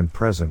another human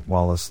present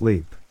while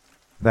asleep.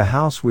 The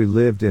house we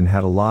lived in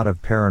had a lot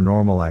of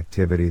paranormal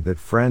activity that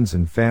friends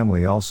and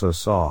family also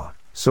saw,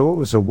 so it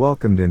was a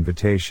welcomed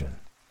invitation.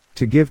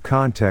 To give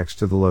context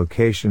to the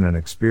location and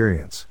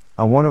experience,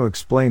 I want to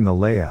explain the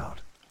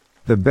layout.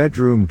 The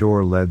bedroom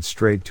door led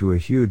straight to a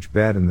huge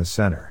bed in the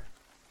center.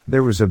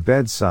 There was a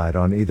bedside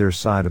on either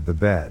side of the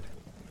bed.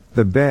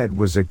 The bed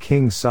was a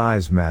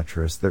king-size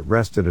mattress that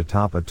rested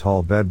atop a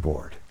tall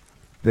bedboard.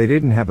 They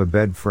didn't have a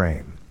bed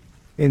frame.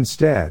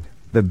 Instead,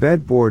 the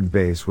bedboard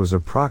base was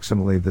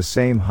approximately the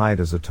same height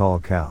as a tall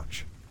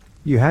couch.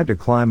 You had to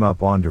climb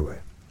up onto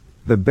it.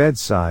 The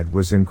bedside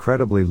was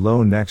incredibly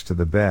low next to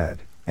the bed,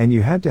 and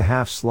you had to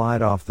half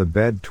slide off the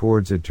bed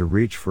towards it to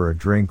reach for a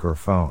drink or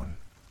phone.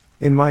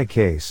 In my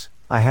case,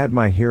 I had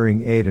my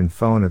hearing aid and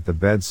phone at the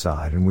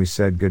bedside and we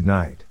said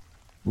goodnight.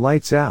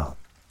 Lights out.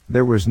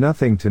 There was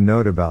nothing to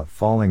note about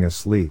falling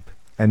asleep,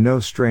 and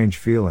no strange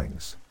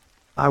feelings.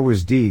 I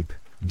was deep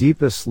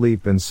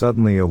asleep and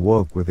suddenly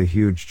awoke with a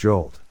huge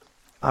jolt.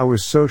 I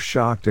was so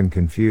shocked and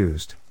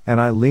confused,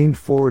 and I leaned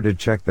forward to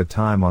check the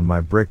time on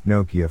my brick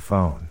Nokia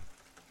phone.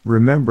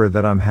 Remember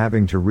that I'm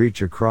having to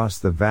reach across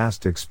the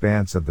vast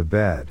expanse of the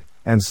bed,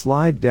 and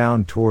slide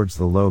down towards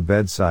the low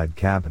bedside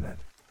cabinet.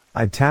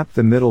 I tapped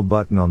the middle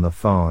button on the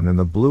phone and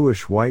the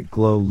bluish-white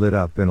glow lit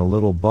up in a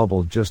little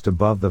bubble just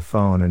above the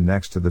phone and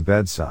next to the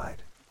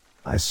bedside.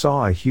 I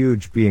saw a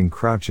huge being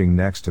crouching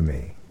next to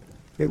me.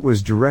 It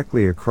was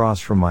directly across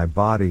from my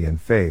body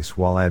and face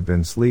while I had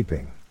been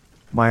sleeping.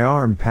 My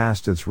arm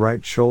passed its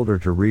right shoulder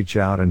to reach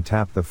out and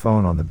tap the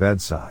phone on the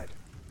bedside.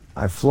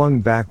 I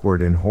flung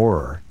backward in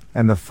horror,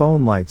 and the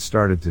phone light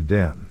started to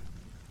dim.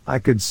 I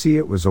could see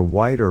it was a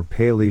white or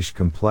palish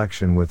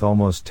complexion with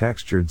almost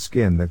textured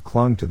skin that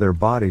clung to their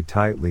body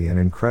tightly and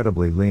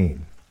incredibly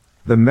lean.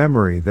 The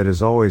memory that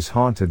has always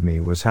haunted me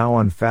was how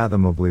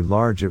unfathomably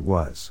large it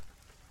was.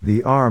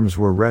 The arms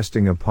were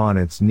resting upon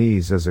its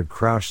knees as it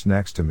crouched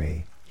next to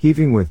me,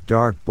 heaving with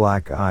dark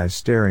black eyes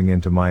staring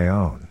into my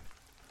own.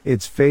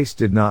 Its face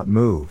did not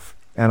move,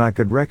 and I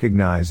could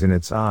recognize in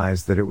its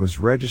eyes that it was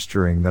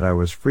registering that I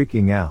was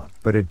freaking out,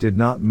 but it did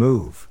not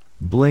move,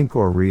 blink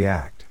or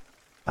react.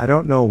 I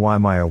don't know why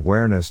my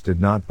awareness did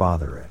not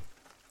bother it.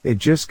 It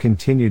just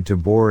continued to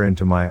bore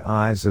into my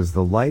eyes as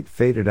the light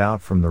faded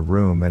out from the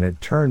room and it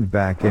turned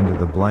back into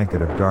the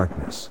blanket of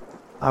darkness.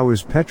 I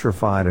was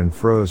petrified and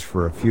froze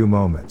for a few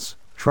moments,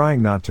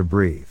 trying not to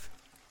breathe.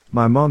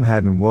 My mom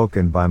hadn't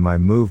woken by my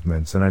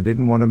movements and I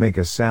didn't want to make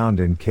a sound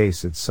in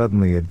case it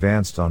suddenly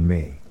advanced on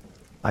me.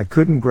 I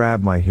couldn't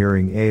grab my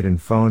hearing aid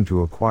and phone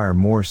to acquire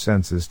more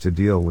senses to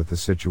deal with the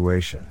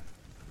situation.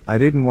 I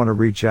didn't want to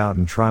reach out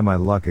and try my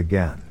luck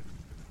again.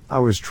 I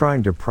was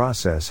trying to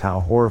process how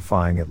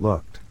horrifying it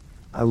looked.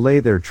 I lay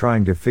there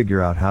trying to figure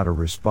out how to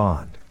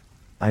respond.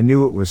 I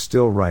knew it was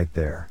still right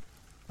there.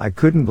 I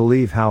couldn't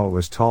believe how it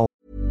was tall.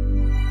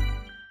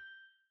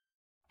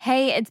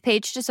 Hey, it's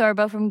Paige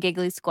DeSorbo from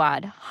Giggly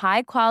Squad.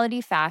 High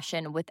quality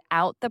fashion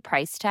without the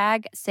price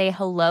tag. Say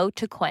hello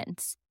to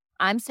Quince.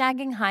 I'm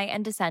snagging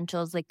high-end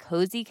essentials like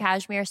cozy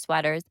cashmere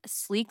sweaters,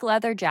 sleek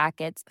leather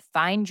jackets,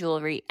 fine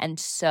jewelry, and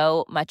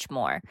so much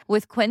more.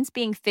 With Quince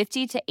being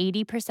 50 to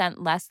 80%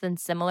 less than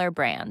similar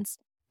brands.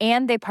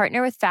 And they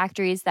partner with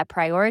factories that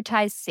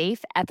prioritize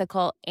safe,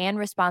 ethical, and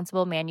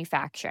responsible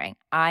manufacturing.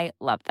 I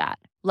love that.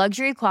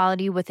 Luxury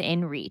quality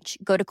within reach.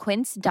 Go to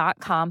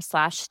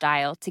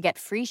quince.com/style to get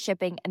free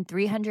shipping and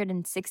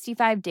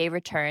 365-day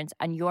returns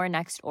on your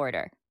next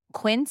order.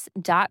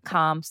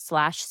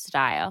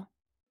 Quince.com/style.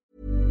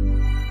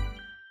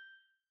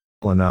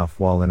 Enough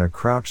while in a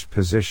crouched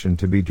position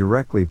to be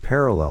directly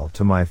parallel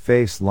to my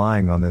face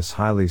lying on this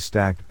highly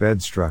stacked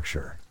bed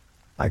structure.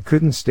 I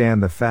couldn't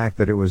stand the fact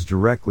that it was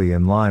directly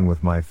in line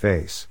with my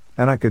face,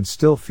 and I could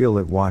still feel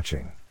it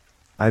watching.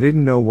 I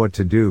didn't know what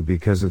to do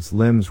because its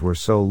limbs were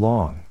so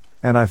long,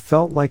 and I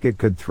felt like it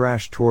could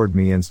thrash toward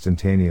me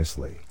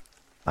instantaneously.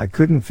 I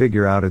couldn't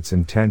figure out its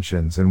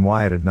intentions and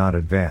why it had not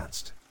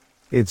advanced.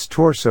 Its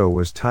torso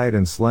was tight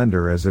and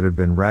slender as it had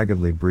been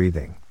raggedly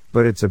breathing,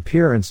 but its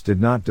appearance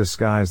did not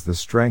disguise the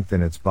strength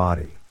in its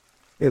body.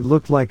 It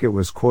looked like it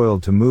was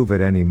coiled to move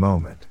at any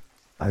moment.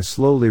 I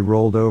slowly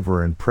rolled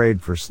over and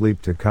prayed for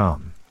sleep to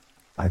come.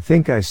 I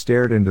think I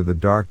stared into the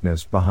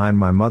darkness behind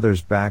my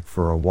mother's back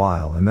for a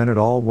while and then it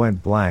all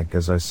went blank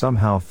as I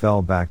somehow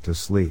fell back to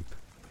sleep.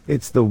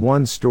 It's the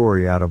one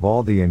story out of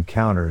all the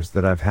encounters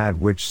that I've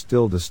had which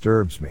still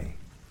disturbs me.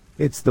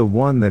 It's the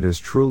one that is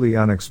truly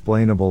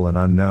unexplainable and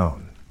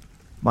unknown.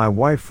 My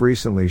wife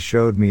recently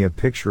showed me a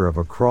picture of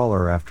a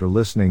crawler after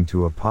listening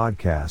to a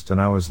podcast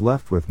and I was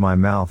left with my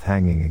mouth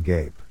hanging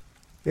agape.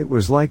 It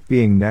was like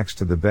being next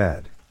to the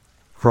bed.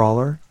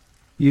 Crawler?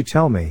 You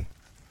tell me.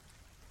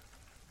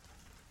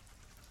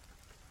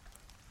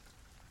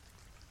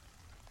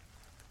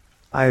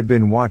 I had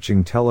been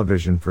watching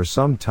television for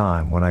some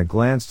time when I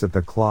glanced at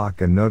the clock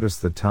and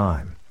noticed the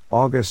time,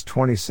 August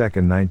 22,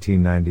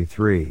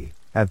 1993,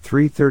 at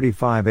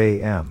 3:35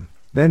 a.m.,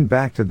 then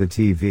back to the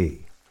TV.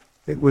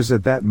 It was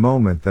at that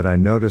moment that I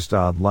noticed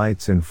odd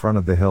lights in front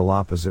of the hill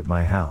opposite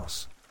my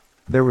house.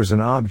 There was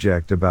an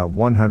object about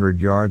 100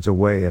 yards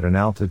away at an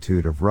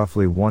altitude of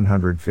roughly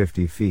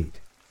 150 feet.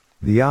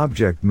 The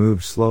object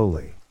moved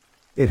slowly.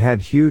 It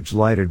had huge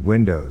lighted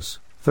windows,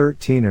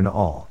 13 in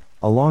all,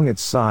 along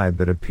its side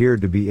that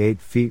appeared to be 8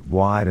 feet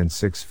wide and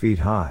 6 feet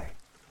high.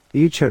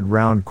 Each had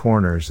round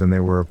corners and they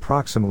were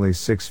approximately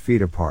 6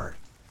 feet apart.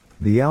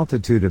 The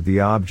altitude of the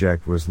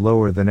object was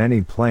lower than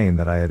any plane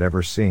that I had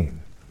ever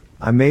seen.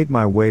 I made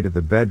my way to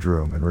the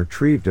bedroom and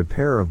retrieved a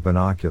pair of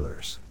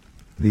binoculars.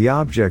 The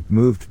object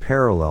moved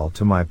parallel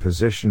to my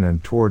position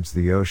and towards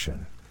the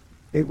ocean.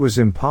 It was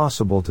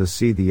impossible to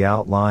see the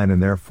outline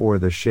and therefore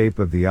the shape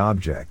of the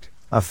object,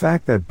 a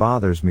fact that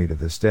bothers me to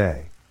this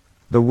day.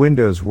 The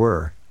windows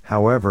were,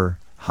 however,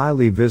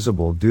 highly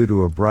visible due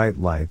to a bright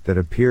light that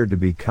appeared to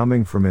be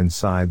coming from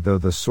inside, though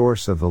the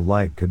source of the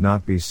light could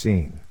not be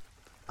seen.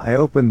 I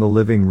opened the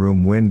living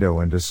room window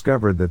and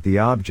discovered that the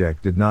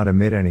object did not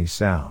emit any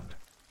sound.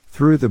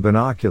 Through the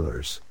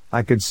binoculars,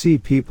 I could see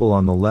people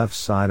on the left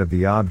side of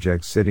the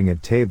object sitting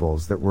at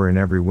tables that were in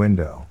every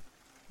window.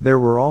 There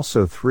were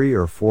also 3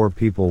 or 4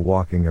 people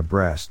walking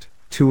abreast,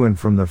 to and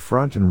from the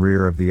front and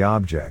rear of the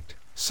object,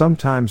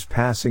 sometimes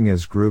passing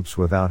as groups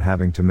without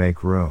having to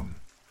make room.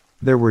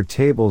 There were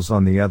tables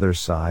on the other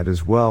side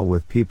as well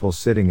with people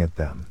sitting at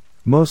them,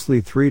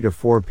 mostly 3 to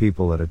 4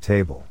 people at a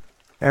table.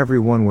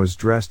 Everyone was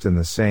dressed in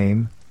the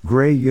same,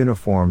 gray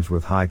uniforms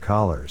with high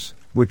collars,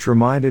 which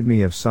reminded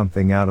me of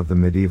something out of the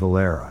medieval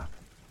era.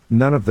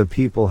 None of the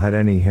people had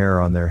any hair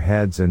on their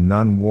heads and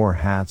none wore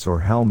hats or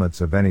helmets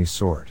of any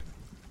sort.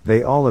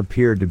 They all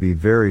appeared to be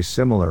very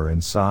similar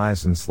in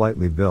size and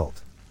slightly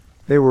built.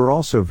 They were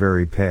also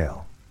very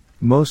pale.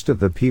 Most of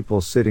the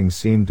people sitting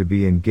seemed to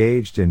be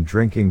engaged in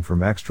drinking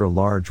from extra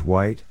large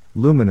white,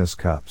 luminous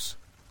cups.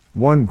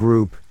 One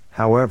group,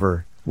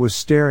 however, was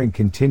staring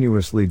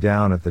continuously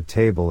down at the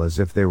table as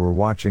if they were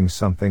watching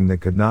something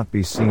that could not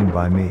be seen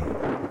by me.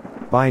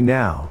 By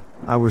now,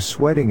 I was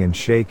sweating and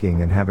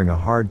shaking and having a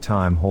hard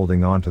time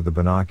holding on to the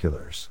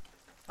binoculars.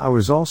 I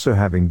was also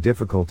having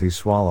difficulty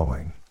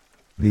swallowing.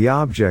 The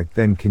object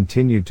then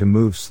continued to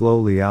move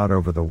slowly out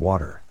over the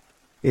water.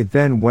 It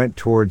then went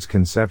towards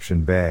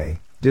Conception Bay,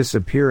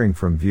 disappearing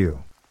from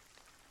view.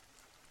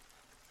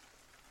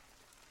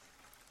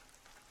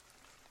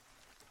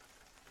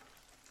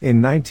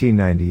 In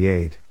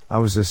 1998, I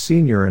was a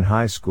senior in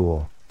high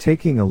school,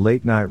 taking a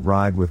late-night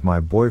ride with my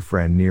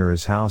boyfriend near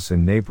his house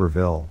in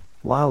Naperville,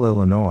 Lisle,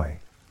 Illinois.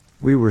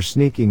 We were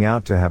sneaking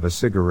out to have a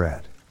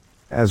cigarette.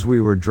 As we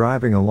were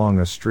driving along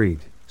a street,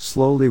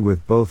 slowly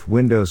with both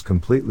windows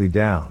completely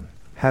down,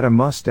 had a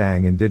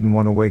Mustang and didn't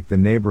want to wake the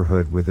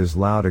neighborhood with his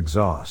loud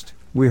exhaust,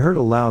 we heard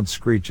a loud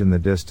screech in the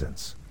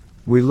distance.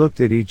 We looked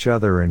at each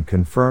other and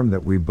confirmed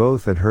that we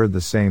both had heard the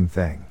same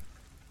thing.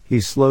 He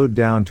slowed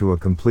down to a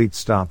complete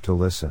stop to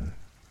listen.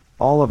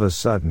 All of a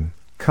sudden,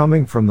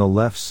 coming from the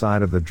left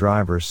side of the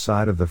driver's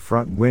side of the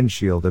front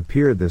windshield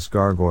appeared this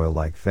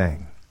gargoyle-like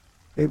thing.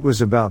 It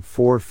was about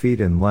 4 feet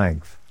in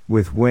length,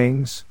 with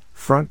wings,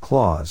 front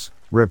claws,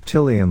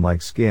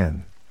 reptilian-like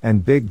skin,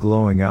 and big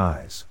glowing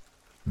eyes.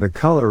 The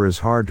color is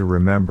hard to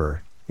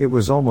remember. It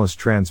was almost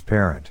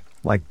transparent,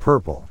 like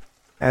purple.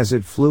 As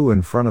it flew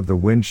in front of the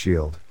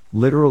windshield,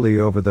 literally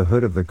over the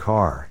hood of the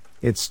car,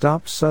 it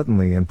stopped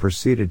suddenly and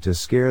proceeded to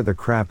scare the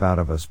crap out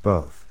of us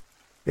both.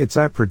 Its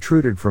eye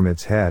protruded from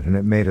its head and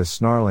it made a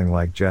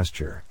snarling-like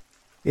gesture.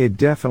 It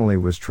definitely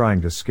was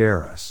trying to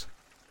scare us.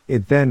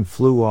 It then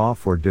flew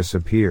off or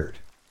disappeared.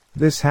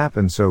 This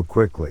happened so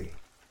quickly.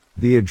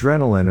 The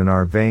adrenaline in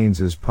our veins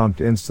is pumped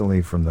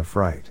instantly from the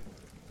fright.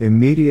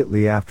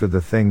 Immediately after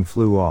the thing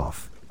flew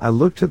off, I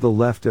looked to the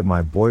left at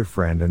my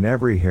boyfriend and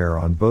every hair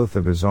on both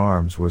of his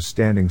arms was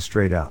standing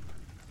straight up.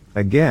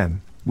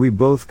 Again, we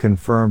both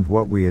confirmed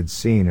what we had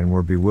seen and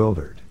were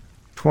bewildered.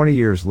 20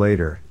 years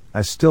later,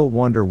 I still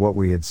wonder what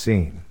we had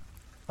seen.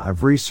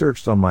 I've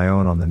researched on my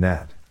own on the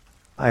net.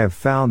 I have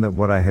found that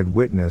what I had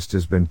witnessed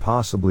has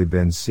possibly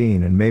been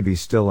seen and maybe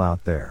still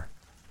out there.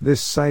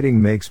 This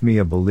sighting makes me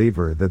a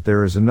believer that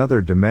there is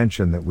another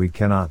dimension that we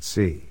cannot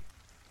see.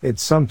 It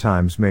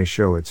sometimes may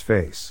show its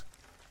face.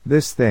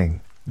 This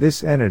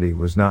entity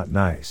was not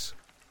nice.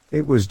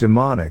 It was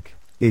demonic.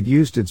 It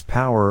used its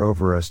power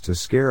over us to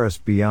scare us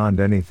beyond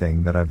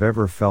anything that I've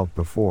ever felt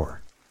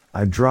before.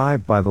 I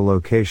drive by the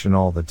location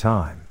all the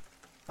time.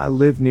 I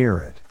live near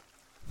it.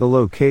 The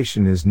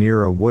location is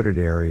near a wooded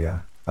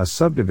area, a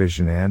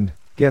subdivision and,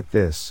 get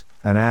this,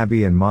 an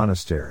abbey and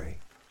monastery.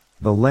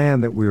 The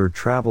land that we were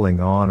traveling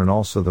on and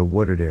also the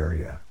wooded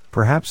area,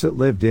 perhaps it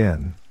lived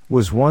in,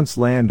 was once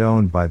land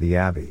owned by the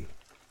abbey.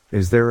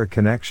 Is there a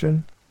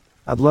connection?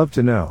 I'd love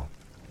to know.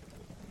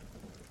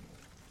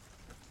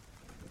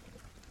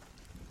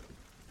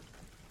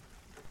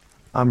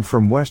 I'm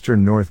from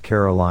western North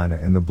Carolina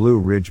in the Blue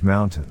Ridge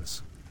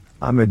Mountains.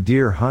 I'm a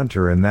deer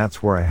hunter and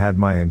that's where I had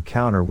my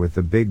encounter with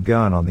the big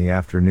gun on the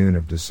afternoon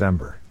of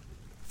December.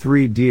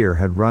 3 deer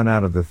had run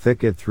out of the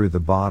thicket through the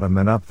bottom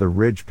and up the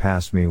ridge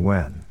past me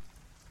when.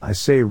 I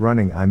say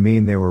running, I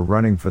mean they were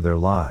running for their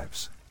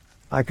lives.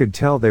 I could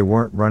tell they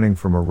weren't running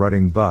from a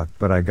rutting buck,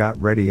 but I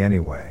got ready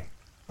anyway.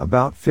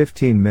 About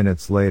 15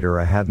 minutes later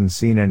I hadn't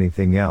seen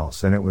anything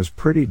else and it was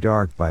pretty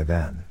dark by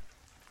then.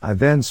 I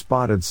then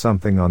spotted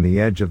something on the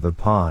edge of the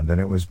pond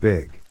and it was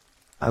big.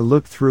 I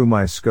looked through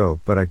my scope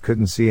but I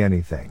couldn't see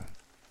anything.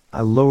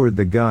 I lowered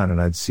the gun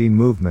and I'd see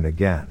movement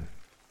again.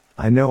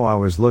 I know I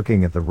was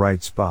looking at the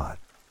right spot.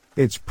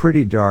 It's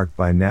pretty dark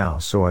by now,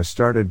 so I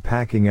started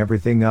packing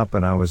everything up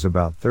and I was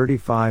about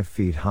 35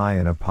 feet high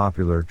in a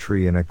poplar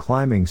tree in a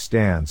climbing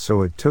stand,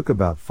 so it took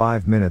about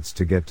 5 minutes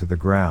to get to the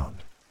ground.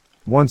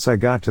 Once I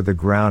got to the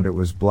ground it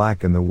was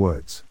black in the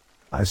woods.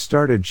 I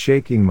started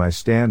shaking my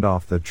stand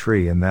off the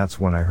tree and that's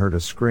when I heard a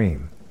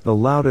scream, the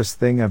loudest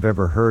thing I've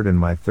ever heard in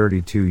my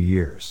 32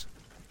 years.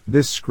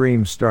 This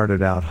scream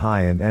started out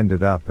high and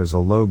ended up as a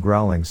low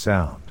growling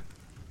sound.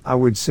 I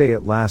would say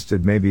it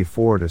lasted maybe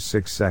 4 to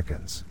 6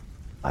 seconds.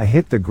 I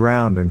hit the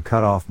ground and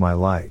cut off my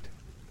light.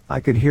 I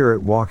could hear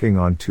it walking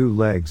on 2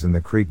 legs in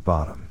the creek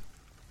bottom.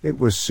 It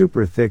was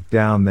super thick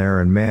down there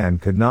and man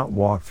could not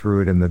walk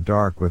through it in the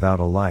dark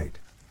without a light.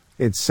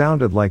 It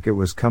sounded like it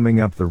was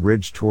coming up the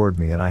ridge toward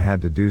me and I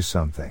had to do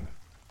something.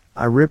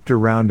 I ripped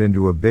around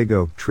into a big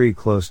oak tree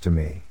close to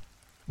me.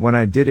 When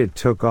I did it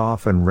took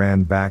off and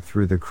ran back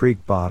through the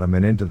creek bottom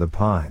and into the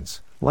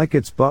pines, like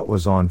its butt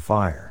was on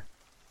fire.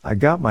 I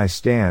got my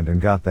stand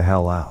and got the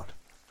hell out.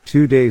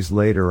 2 days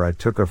later I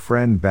took a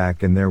friend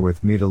back in there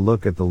with me to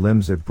look at the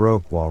limbs it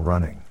broke while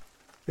running.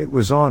 It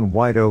was on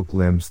white oak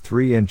limbs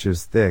 3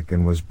 inches thick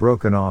and was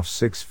broken off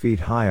 6 feet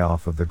high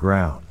off of the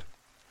ground.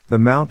 The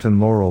mountain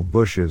laurel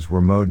bushes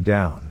were mowed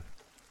down.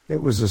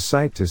 It was a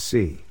sight to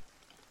see.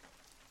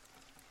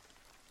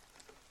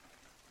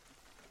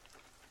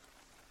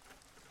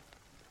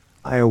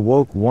 I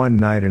awoke one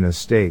night in a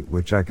state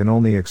which I can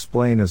only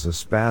explain as a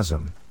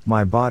spasm.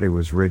 My body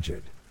was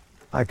rigid.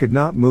 I could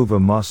not move a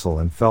muscle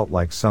and felt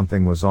like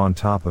something was on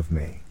top of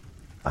me.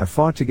 I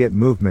fought to get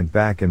movement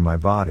back in my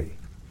body.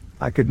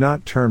 I could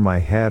not turn my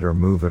head or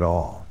move at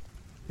all.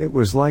 It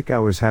was like I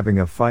was having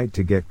a fight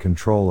to get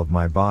control of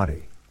my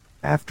body.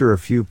 After a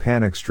few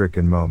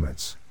panic-stricken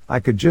moments,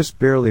 I could just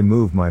barely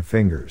move my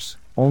fingers,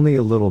 only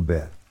a little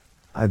bit.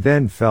 I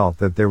then felt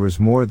that there was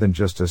more than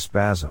just a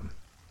spasm.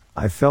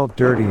 I felt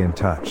dirty and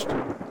touched.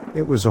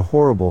 It was a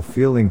horrible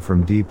feeling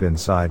from deep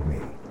inside me.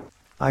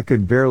 I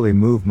could barely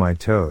move my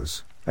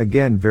toes,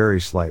 again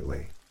very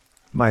slightly.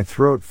 My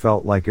throat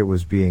felt like it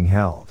was being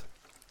held.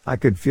 I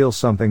could feel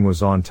something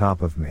was on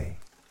top of me.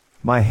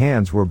 My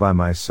hands were by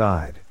my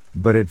side,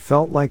 but it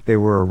felt like they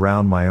were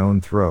around my own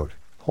throat,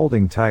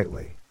 holding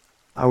tightly.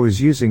 I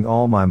was using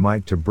all my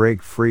might to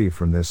break free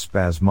from this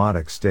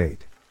spasmodic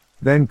state.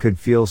 Then could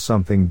feel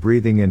something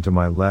breathing into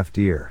my left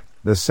ear,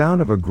 the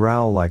sound of a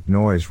growl-like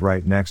noise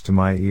right next to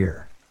my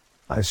ear.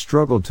 I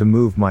struggled to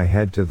move my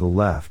head to the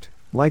left,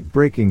 like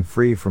breaking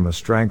free from a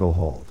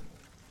stranglehold.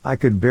 I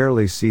could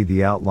barely see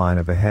the outline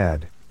of a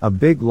head, a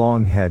big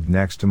long head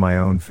next to my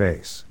own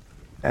face.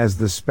 As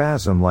the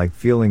spasm-like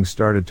feeling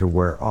started to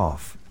wear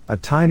off, a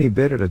tiny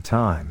bit at a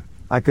time,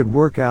 I could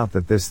work out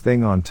that this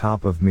thing on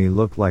top of me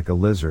looked like a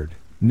lizard,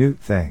 newt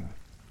thing.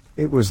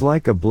 It was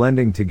like a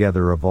blending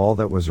together of all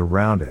that was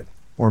around it,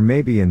 or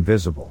maybe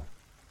invisible.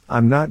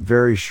 I'm not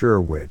very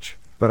sure which,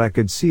 but I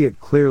could see it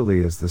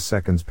clearly as the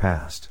seconds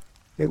passed.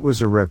 It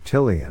was a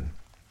reptilian.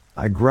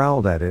 I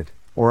growled at it,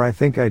 or I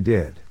think I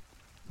did.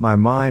 My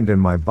mind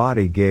and my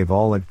body gave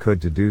all it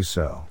could to do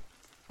so.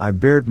 I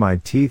bared my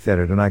teeth at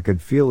it and I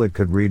could feel it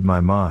could read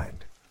my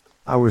mind.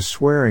 I was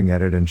swearing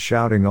at it and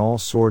shouting all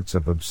sorts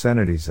of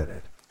obscenities at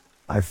it.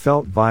 I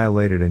felt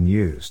violated and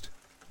used.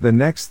 The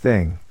next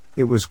thing,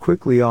 it was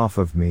quickly off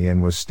of me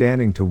and was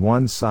standing to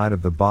one side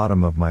of the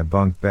bottom of my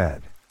bunk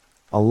bed.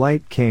 A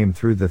light came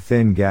through the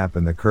thin gap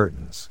in the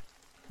curtains.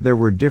 There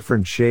were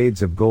different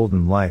shades of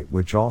golden light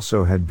which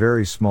also had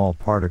very small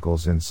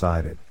particles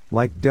inside it,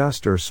 like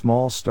dust or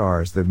small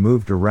stars that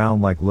moved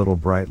around like little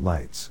bright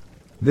lights.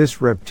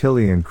 This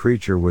reptilian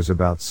creature was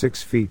about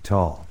 6 feet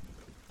tall.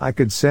 I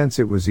could sense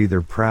it was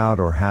either proud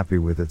or happy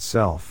with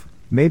itself,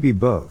 maybe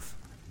both.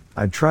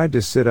 I tried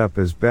to sit up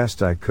as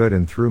best I could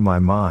and through my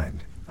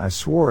mind, I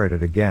swore at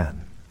it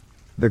again.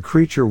 The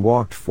creature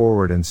walked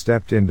forward and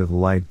stepped into the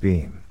light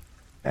beam.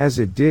 As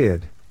it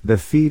did, the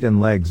feet and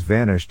legs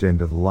vanished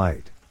into the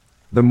light.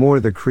 The more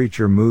the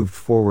creature moved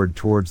forward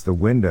towards the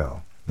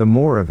window, the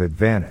more of it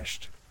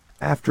vanished.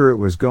 After it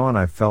was gone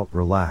I felt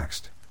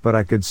relaxed, but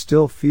I could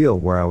still feel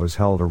where I was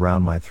held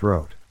around my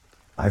throat.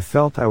 I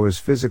felt I was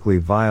physically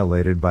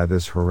violated by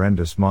this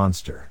horrendous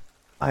monster.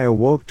 I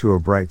awoke to a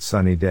bright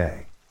sunny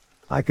day.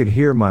 I could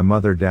hear my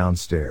mother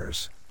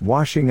downstairs,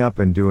 washing up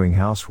and doing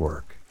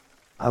housework.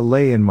 I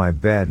lay in my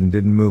bed and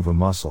didn't move a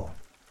muscle.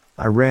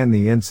 I ran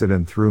the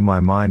incident through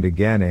my mind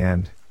again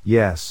and,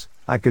 yes,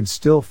 I could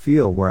still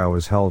feel where I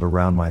was held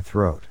around my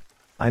throat.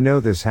 I know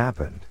this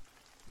happened.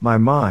 My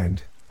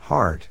mind,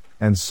 heart,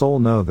 and soul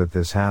know that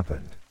this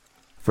happened.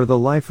 For the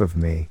life of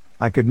me,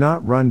 I could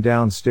not run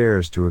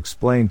downstairs to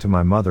explain to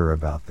my mother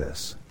about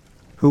this.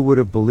 Who would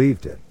have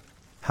believed it?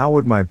 How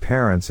would my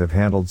parents have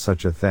handled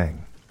such a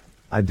thing?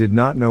 I did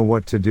not know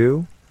what to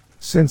do.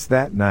 Since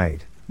that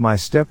night, my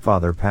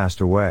stepfather passed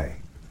away.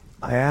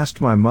 I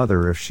asked my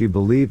mother if she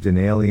believed in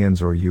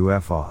aliens or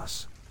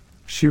UFOs.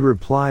 She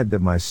replied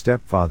that my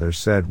stepfather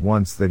said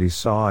once that he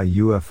saw a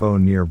UFO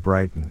near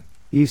Brighton,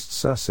 East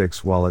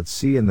Sussex while at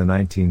sea in the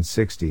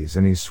 1960s,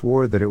 and he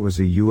swore that it was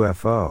a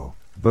UFO,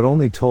 but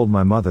only told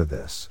my mother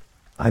this.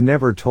 I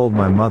never told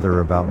my mother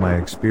about my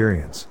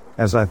experience,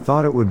 as I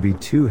thought it would be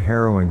too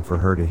harrowing for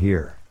her to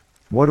hear.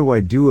 What do I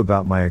do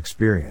about my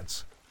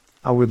experience?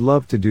 I would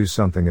love to do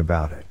something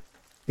about it.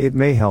 It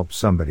may help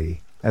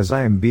somebody, as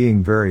I am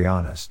being very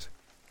honest.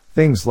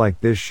 Things like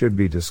this should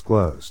be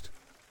disclosed.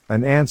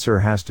 An answer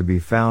has to be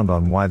found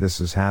on why this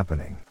is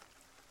happening.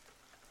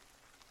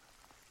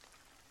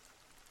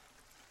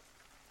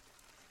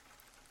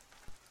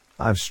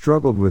 I've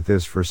struggled with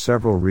this for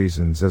several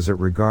reasons as it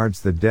regards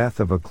the death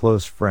of a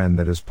close friend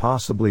that is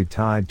possibly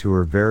tied to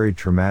her very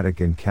traumatic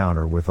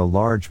encounter with a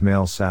large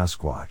male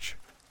Sasquatch.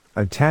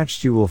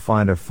 Attached you will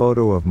find a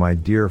photo of my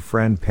dear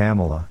friend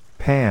Pamela,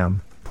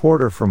 Pam,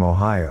 Porter from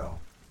Ohio.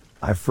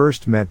 I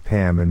first met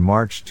Pam in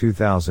March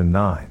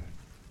 2009.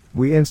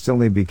 We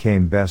instantly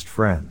became best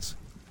friends.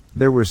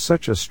 There was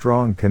such a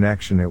strong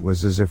connection, it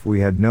was as if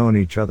we had known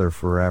each other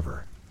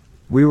forever.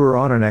 We were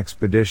on an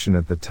expedition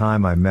at the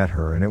time I met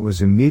her, and it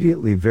was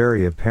immediately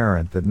very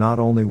apparent that not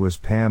only was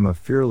Pam a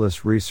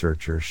fearless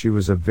researcher, she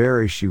was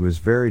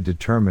very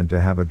determined to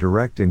have a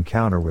direct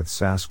encounter with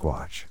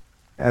Sasquatch.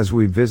 As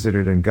we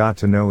visited and got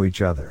to know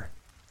each other,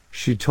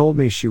 she told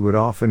me she would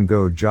often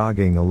go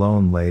jogging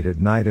alone late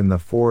at night in the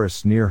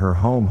forest near her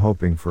home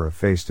hoping for a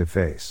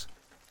face-to-face.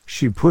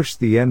 She pushed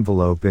the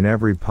envelope in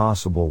every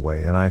possible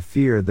way, and I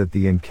fear that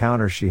the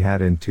encounter she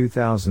had in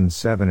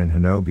 2007 in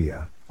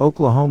Honobia,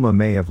 Oklahoma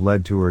may have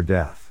led to her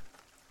death.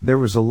 There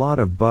was a lot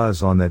of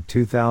buzz on that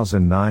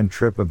 2009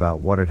 trip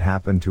about what had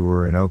happened to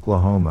her in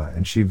Oklahoma,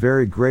 and she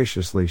very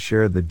graciously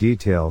shared the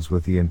details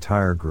with the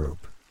entire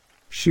group.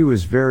 She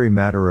was very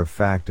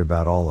matter-of-fact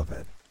about all of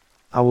it.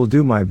 I will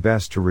do my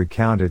best to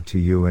recount it to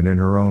you and in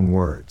her own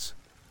words.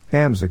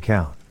 Pam's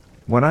account.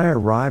 When I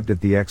arrived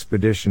at the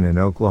expedition in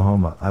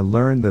Oklahoma, I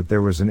learned that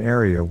there was an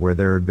area where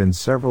there had been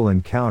several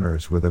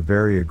encounters with a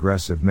very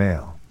aggressive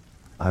male.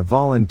 I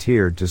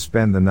volunteered to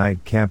spend the night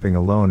camping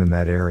alone in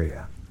that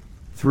area.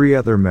 3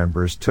 other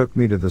members took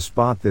me to the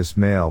spot this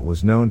male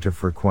was known to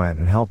frequent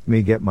and helped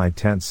me get my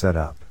tent set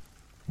up.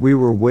 We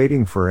were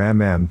waiting for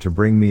to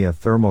bring me a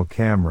thermal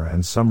camera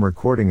and some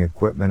recording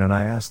equipment, and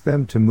I asked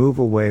them to move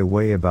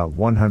away about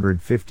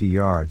 150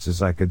 yards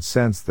as I could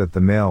sense that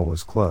the male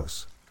was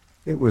close.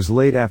 It was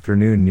late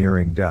afternoon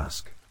nearing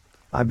dusk.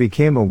 I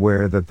became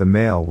aware that the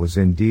male was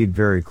indeed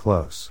very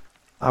close.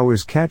 I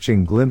was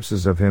catching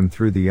glimpses of him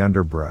through the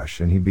underbrush,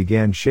 and he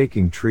began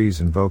shaking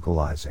trees and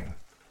vocalizing.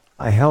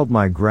 I held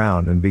my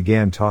ground and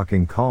began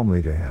talking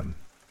calmly to him.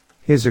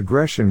 His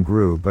aggression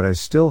grew, but I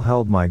still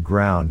held my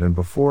ground, and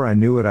before I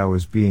knew it I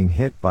was being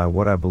hit by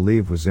what I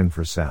believe was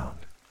infrasound.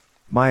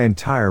 My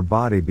entire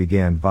body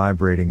began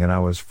vibrating and I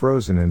was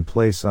frozen in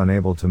place,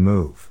 unable to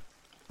move.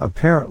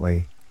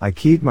 Apparently, I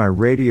keyed my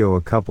radio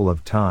a couple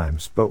of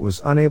times but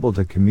was unable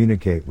to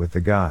communicate with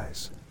the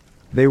guys.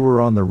 They were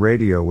on the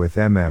radio with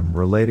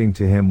relating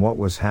to him what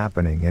was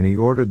happening, and he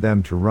ordered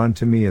them to run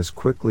to me as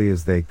quickly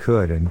as they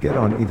could and get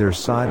on either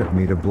side of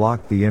me to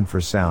block the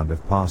infrasound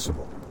if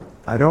possible.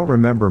 I don't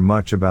remember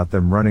much about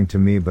them running to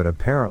me, but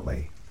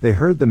apparently, they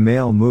heard the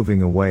male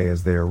moving away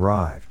as they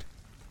arrived.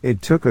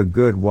 It took a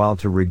good while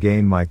to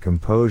regain my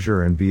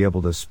composure and be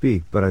able to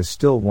speak, but I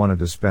still wanted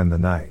to spend the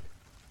night.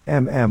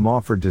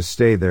 Offered to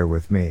stay there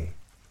with me.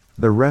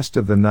 The rest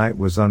of the night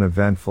was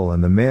uneventful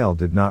and the male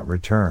did not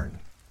return.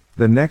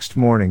 The next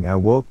morning I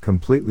woke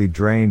completely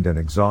drained and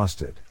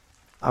exhausted.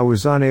 I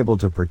was unable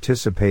to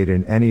participate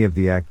in any of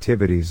the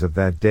activities of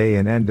that day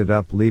and ended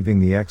up leaving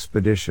the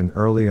expedition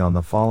early on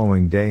the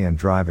following day and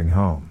driving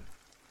home.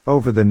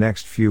 Over the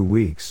next few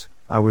weeks,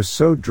 I was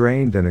so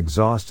drained and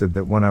exhausted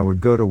that when I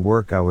would go to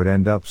work I would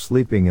end up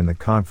sleeping in the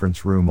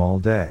conference room all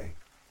day.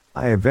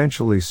 I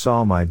eventually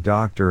saw my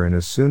doctor, and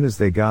as soon as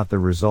they got the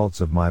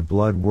results of my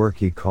blood work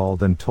he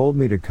called and told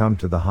me to come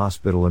to the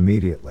hospital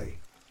immediately.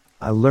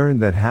 I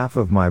learned that half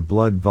of my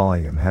blood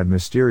volume had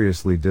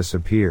mysteriously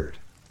disappeared.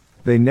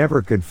 They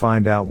never could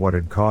find out what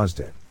had caused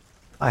it.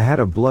 I had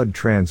a blood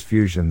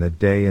transfusion that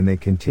day, and they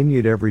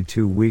continued every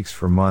 2 weeks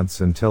for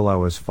months until I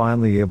was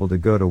finally able to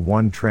go to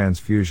 1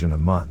 transfusion a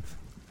month.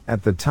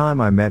 At the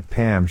time I met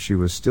Pam, she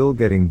was still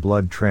getting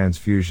blood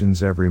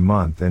transfusions every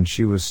month, and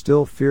she was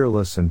still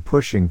fearless and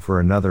pushing for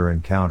another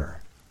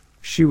encounter.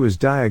 She was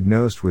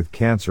diagnosed with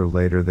cancer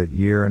later that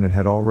year, and it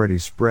had already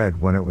spread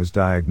when it was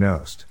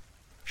diagnosed.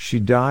 She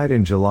died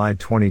in July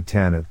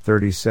 2010 at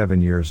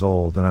 37 years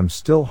old, and I'm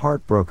still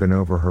heartbroken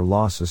over her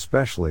loss,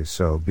 especially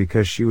so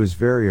because she was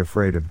very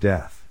afraid of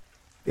death.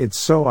 It's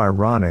so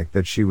ironic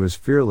that she was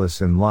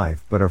fearless in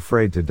life but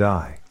afraid to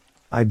die.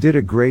 I did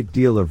a great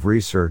deal of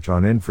research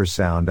on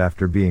infrasound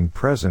after being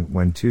present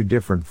when 2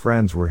 different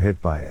friends were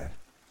hit by it.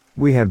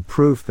 We had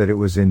proof that it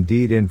was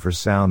indeed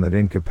infrasound that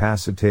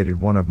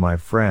incapacitated one of my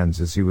friends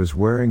as he was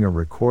wearing a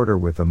recorder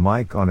with a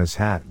mic on his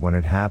hat when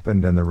it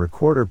happened, and the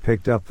recorder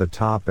picked up the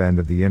top end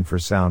of the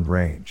infrasound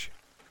range.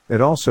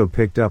 It also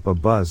picked up a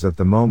buzz at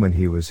the moment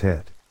he was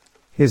hit.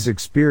 His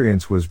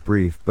experience was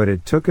brief, but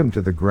it took him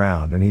to the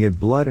ground and he had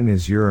blood in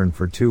his urine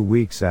for 2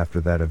 weeks after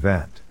that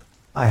event.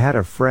 I had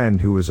a friend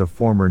who was a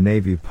former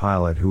Navy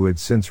pilot who had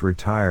since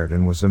retired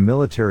and was a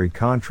military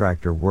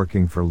contractor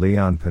working for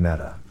Leon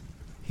Panetta.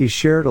 He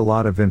shared a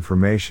lot of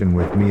information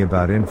with me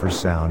about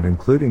infrasound,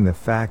 including the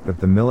fact that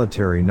the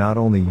military not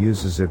only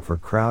uses it for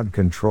crowd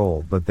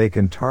control, but they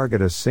can target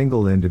a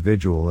single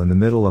individual in the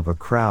middle of a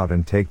crowd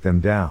and take them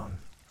down.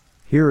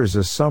 Here is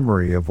a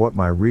summary of what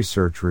my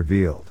research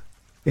revealed.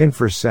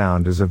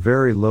 Infrasound is a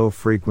very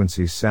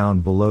low-frequency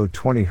sound below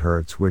 20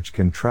 Hz which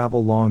can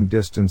travel long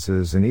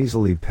distances and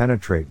easily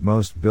penetrate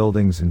most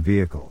buildings and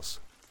vehicles.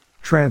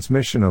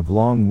 Transmission of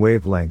long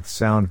wavelength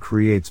sound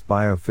creates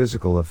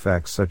biophysical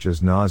effects such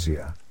as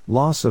nausea,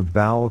 loss of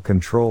bowel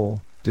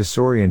control,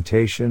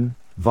 disorientation,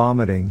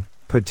 vomiting,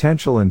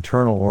 potential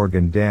internal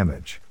organ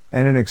damage,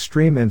 and in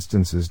extreme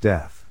instances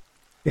death.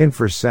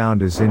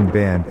 Infrasound is in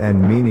band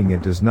end, meaning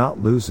it does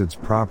not lose its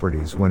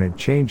properties when it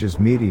changes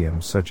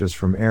mediums such as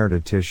from air to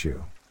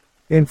tissue.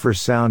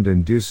 Infrasound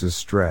induces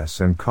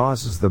stress and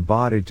causes the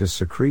body to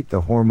secrete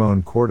the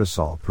hormone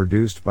cortisol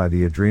produced by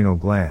the adrenal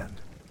gland.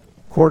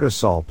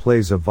 Cortisol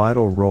plays a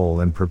vital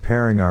role in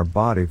preparing our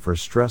body for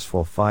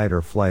stressful fight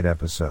or flight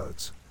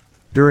episodes.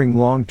 During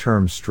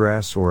long-term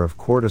stress, or if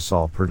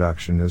cortisol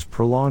production is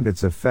prolonged,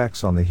 its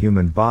effects on the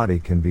human body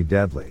can be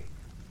deadly.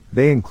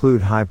 They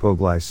include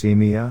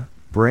hypoglycemia,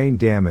 brain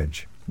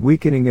damage,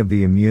 weakening of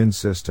the immune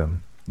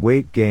system,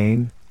 weight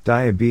gain,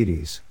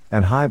 diabetes,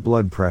 and high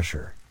blood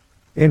pressure.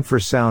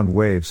 Infrasound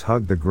waves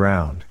hug the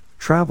ground,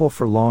 travel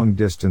for long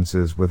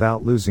distances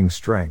without losing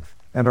strength,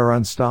 and are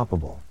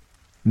unstoppable.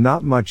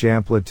 Not much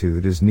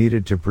amplitude is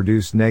needed to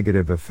produce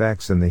negative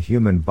effects in the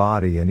human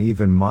body, and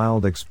even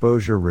mild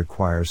exposure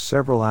requires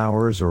several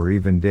hours or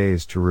even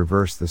days to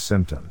reverse the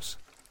symptoms.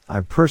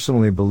 I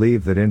personally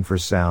believe that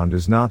infrasound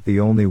is not the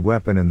only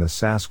weapon in the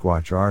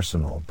Sasquatch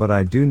arsenal, but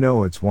I do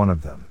know it's one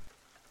of them.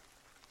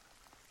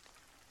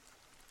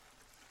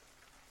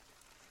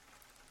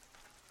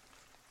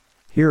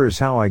 Here is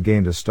how I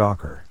gained a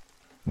stalker.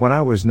 When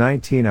I was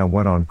 19, I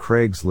went on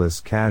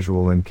Craigslist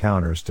Casual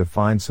Encounters to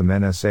find some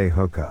NSA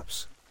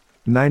hookups.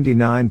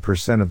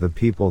 99% of the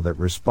people that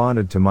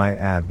responded to my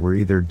ad were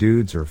either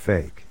dudes or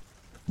fake.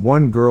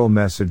 One girl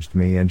messaged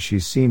me and she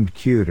seemed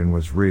cute and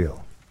was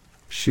real.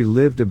 She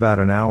lived about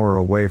an hour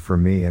away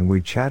from me and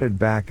we chatted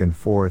back and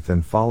forth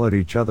and followed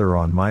each other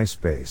on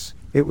MySpace.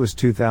 It was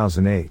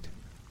 2008.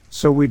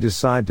 So we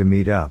decide to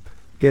meet up,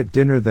 get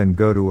dinner, then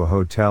go to a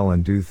hotel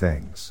and do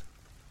things.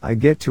 I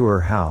get to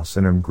her house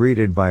and am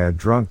greeted by a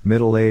drunk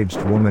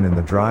middle-aged woman in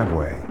the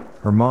driveway,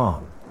 her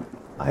mom.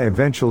 I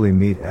eventually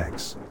meet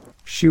X.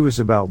 She was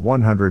about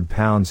 100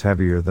 pounds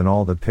heavier than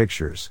all the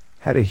pictures,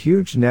 had a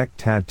huge neck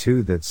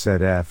tattoo that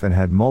said F, and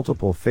had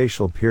multiple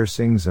facial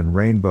piercings and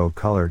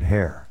rainbow-colored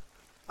hair.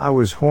 I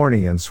was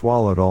horny and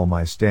swallowed all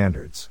my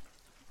standards.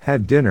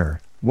 Had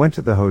dinner, went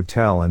to the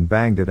hotel and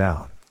banged it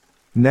out.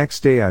 Next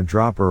day I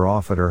drop her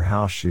off at her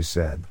house. She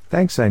said,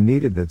 "Thanks, I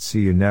needed that,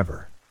 see you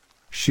never."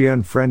 She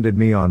unfriended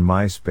me on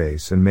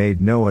MySpace and made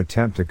no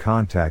attempt to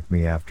contact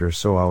me after,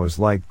 so I was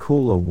like,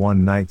 cool, a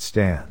one-night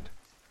stand.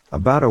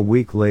 About a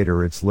week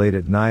later, it's late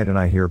at night and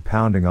I hear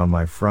pounding on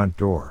my front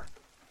door.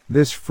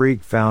 This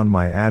freak found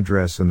my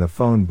address in the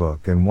phone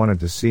book and wanted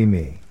to see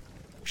me.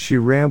 She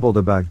rambled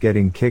about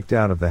getting kicked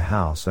out of the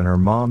house and her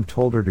mom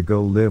told her to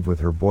go live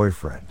with her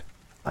boyfriend.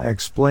 I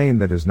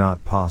explained that is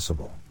not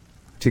possible.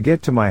 To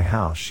get to my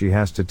house, she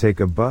has to take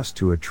a bus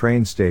to a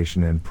train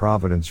station in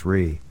Providence,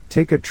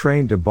 take a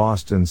train to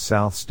Boston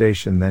South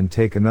Station, then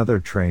take another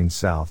train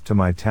south to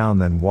my town,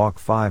 then walk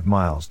 5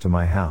 miles to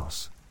my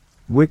house.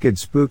 Wicked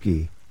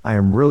spooky. I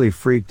am really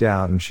freaked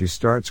out and she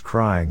starts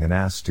crying and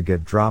asks to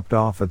get dropped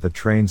off at the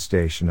train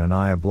station and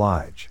I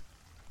oblige.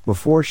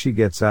 Before she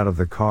gets out of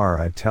the car,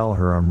 I tell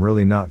her I'm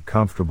really not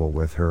comfortable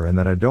with her and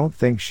that I don't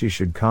think she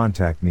should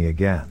contact me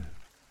again.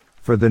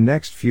 For the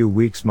next few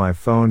weeks my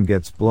phone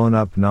gets blown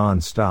up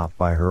non-stop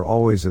by her,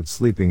 always at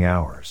sleeping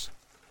hours.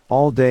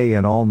 All day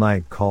and all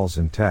night calls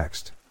and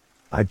text.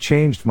 I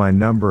changed my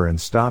number and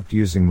stopped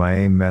using my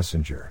AIM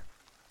messenger.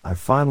 I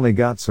finally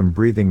got some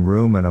breathing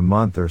room and a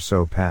month or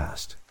so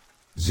passed.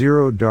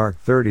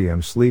 0:30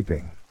 I'm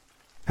sleeping.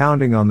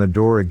 Pounding on the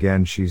door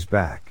again, she's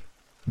back.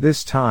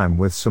 This time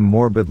with some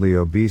morbidly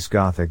obese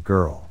gothic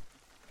girl.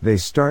 They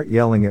start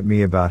yelling at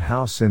me about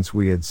how since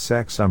we had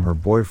sex I'm her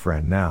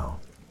boyfriend now.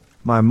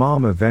 My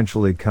mom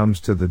eventually comes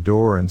to the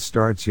door and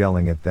starts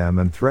yelling at them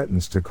and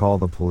threatens to call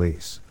the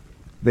police.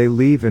 They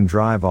leave and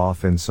drive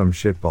off in some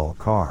shitball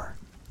car.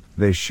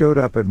 They showed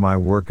up at my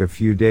work a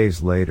few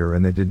days later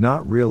and they did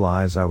not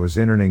realize I was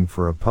interning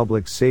for a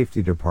public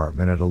safety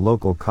department at a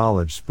local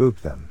college.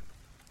 Spooked them.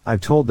 I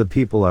told the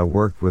people I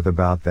worked with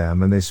about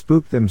them and they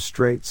spooked them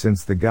straight,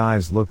 since the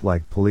guys looked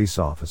like police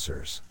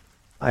officers.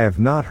 I have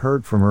not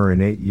heard from her in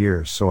 8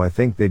 years, so I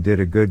think they did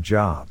a good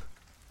job.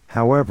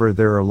 However,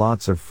 there are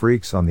lots of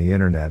freaks on the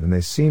internet and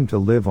they seem to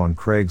live on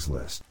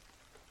Craigslist.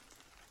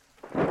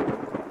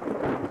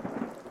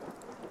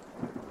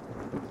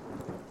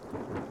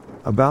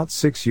 About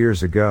 6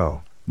 years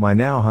ago, my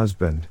now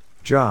husband,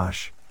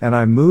 Josh, and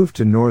I moved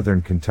to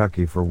Northern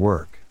Kentucky for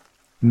work.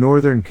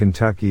 Northern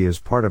Kentucky is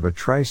part of a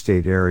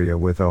tri-state area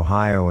with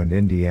Ohio and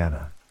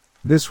Indiana.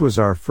 This was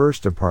our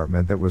first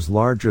apartment that was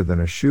larger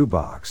than a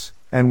shoebox,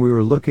 and we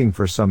were looking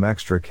for some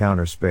extra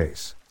counter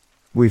space.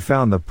 We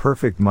found the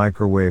perfect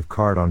microwave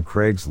cart on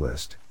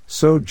Craigslist,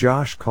 so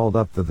Josh called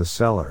up to the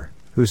seller,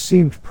 who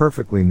seemed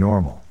perfectly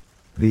normal.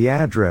 The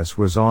address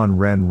was on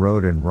Wren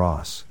Road in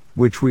Ross,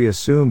 which we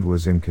assumed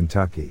was in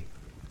Kentucky.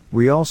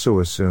 We also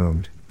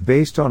assumed,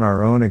 based on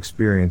our own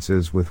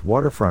experiences with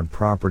waterfront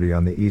property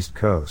on the East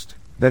Coast,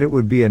 that it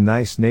would be a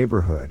nice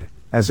neighborhood,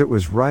 as it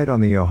was right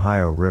on the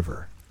Ohio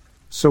River.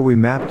 So we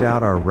mapped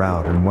out our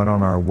route and went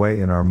on our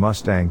way in our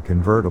Mustang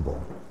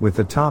convertible, with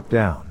the top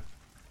down.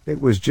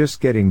 It was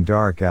just getting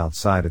dark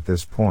outside at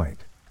this point.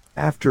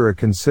 After a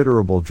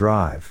considerable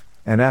drive,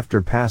 and after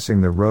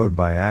passing the road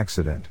by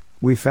accident,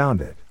 we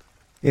found it.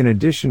 In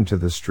addition to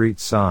the street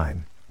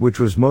sign, which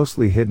was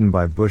mostly hidden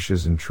by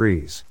bushes and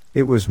trees,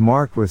 it was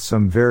marked with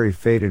some very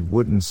faded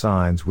wooden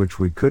signs which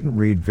we couldn't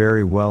read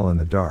very well in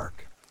the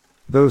dark.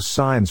 Those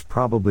signs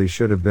probably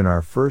should have been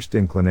our first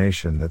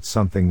inclination that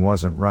something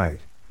wasn't right,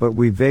 but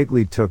we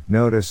vaguely took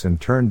notice and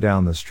turned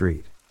down the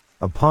street.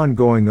 Upon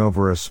going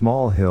over a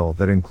small hill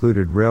that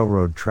included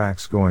railroad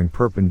tracks going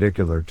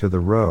perpendicular to the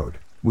road,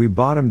 we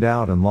bottomed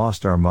out and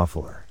lost our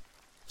muffler.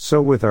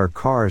 So with our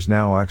car's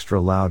now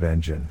extra loud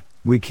engine,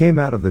 we came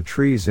out of the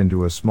trees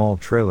into a small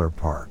trailer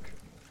park.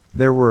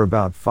 There were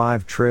about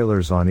 5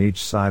 trailers on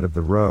each side of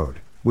the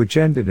road, which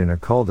ended in a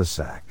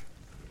cul-de-sac.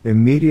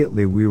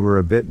 Immediately we were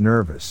a bit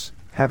nervous,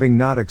 having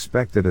not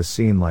expected a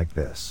scene like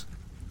this.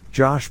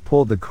 Josh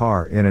pulled the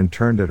car in and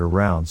turned it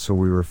around so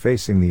we were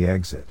facing the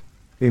exit.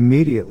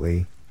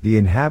 Immediately, the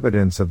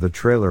inhabitants of the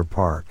trailer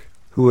park,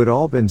 who had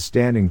all been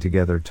standing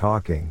together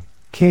talking,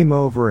 came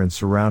over and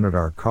surrounded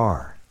our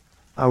car.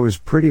 I was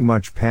pretty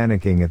much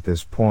panicking at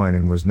this point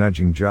and was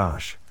nudging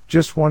Josh,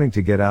 just wanting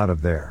to get out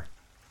of there.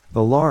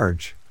 The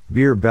large,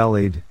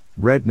 beer-bellied,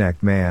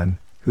 redneck man,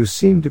 who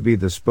seemed to be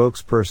the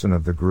spokesperson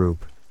of the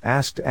group,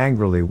 asked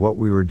angrily what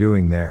we were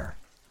doing there.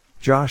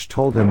 Josh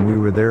told him we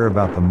were there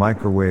about the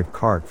microwave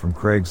cart from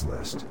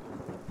Craigslist.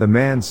 The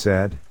man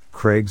said,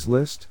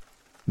 "Craigslist?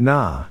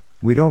 Nah,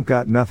 we don't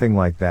got nothing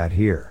like that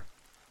here.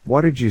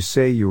 What did you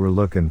say you were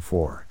looking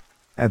for?"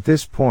 At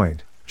this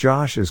point,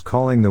 Josh is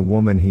calling the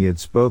woman he had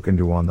spoken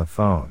to on the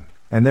phone,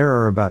 and there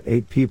are about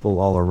 8 people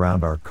all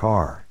around our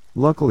car.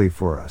 Luckily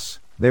for us,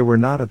 they were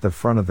not at the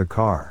front of the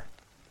car.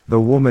 The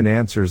woman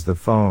answers the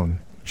phone.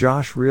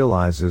 Josh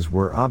realizes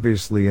we're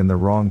obviously in the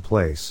wrong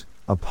place,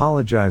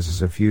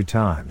 apologizes a few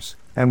times,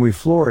 and we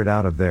floor it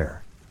out of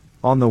there.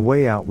 On the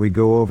way out we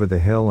go over the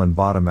hill and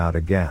bottom out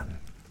again.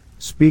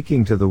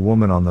 Speaking to the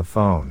woman on the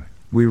phone,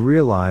 we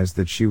realized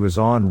that she was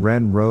on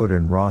Wren Road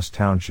in Ross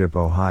Township,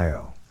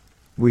 Ohio.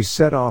 We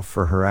set off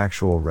for her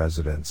actual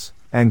residence,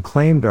 and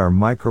claimed our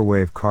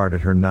microwave cart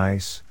at her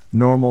nice,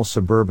 normal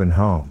suburban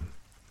home.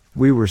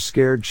 We were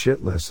scared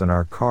shitless and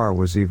our car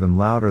was even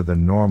louder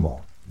than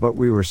normal, but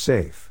we were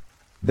safe.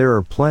 There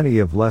are plenty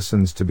of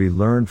lessons to be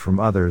learned from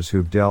others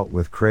who've dealt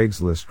with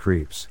Craigslist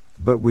creeps,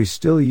 but we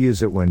still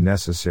use it when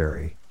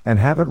necessary, and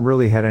haven't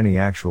really had any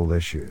actual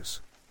issues.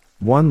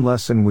 One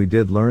lesson we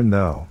did learn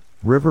though,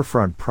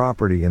 riverfront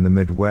property in the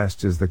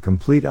Midwest is the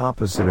complete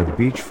opposite of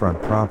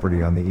beachfront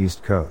property on the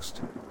East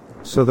Coast.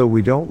 So though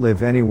we don't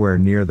live anywhere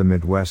near the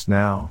Midwest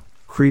now,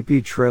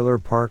 creepy trailer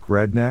park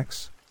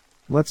rednecks?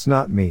 Let's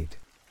not meet.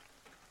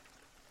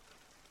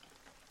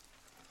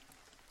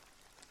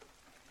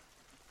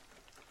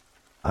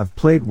 I've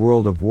played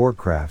World of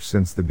Warcraft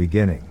since the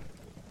beginning.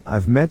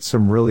 I've met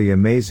some really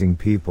amazing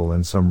people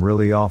and some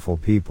really awful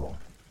people.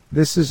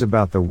 This is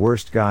about the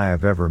worst guy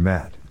I've ever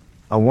met.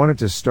 I wanted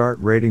to start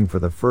raiding for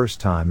the first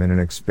time in an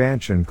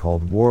expansion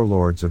called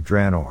Warlords of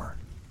Draenor.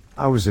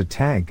 I was a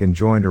tank and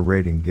joined a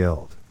raiding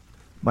guild.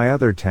 My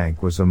other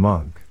tank was a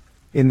monk.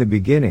 In the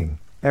beginning,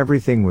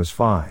 everything was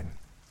fine.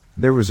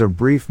 There was a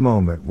brief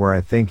moment where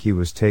I think he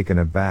was taken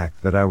aback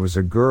that I was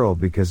a girl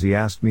because he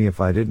asked me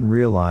if I didn't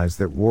realize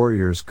that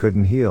warriors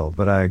couldn't heal,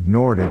 but I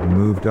ignored it and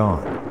moved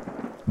on.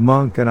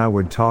 Monk and I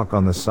would talk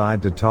on the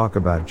side to talk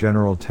about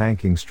general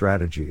tanking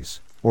strategies,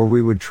 or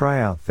we would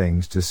try out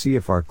things to see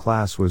if our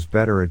class was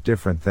better at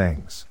different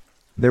things.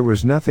 There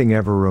was nothing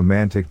ever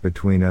romantic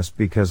between us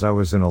because I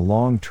was in a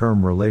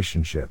long-term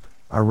relationship.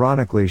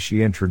 Ironically,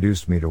 she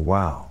introduced me to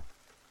WoW.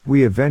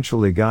 We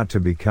eventually got to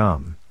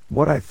become,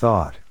 what I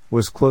thought,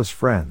 was close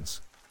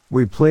friends.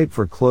 We played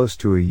for close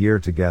to a year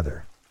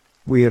together.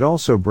 We had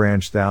also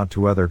branched out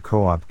to other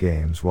co-op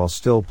games while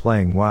still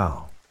playing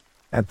WoW.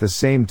 At the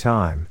same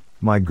time,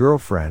 my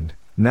girlfriend,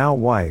 now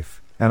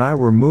wife, and I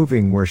were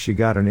moving where she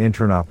got an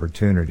intern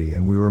opportunity,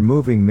 and we were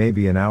moving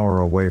maybe an hour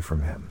away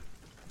from him.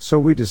 So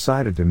we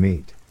decided to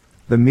meet.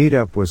 The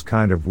meetup was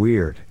kind of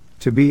weird,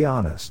 to be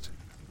honest.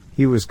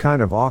 He was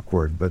kind of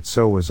awkward, but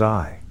so was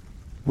I.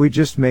 We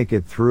just make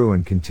it through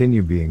and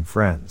continue being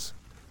friends.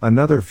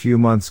 Another few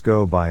months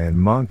go by and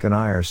Monk and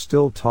I are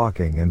still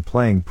talking and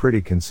playing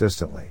pretty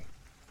consistently.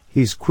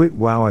 He's quit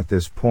WoW at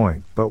this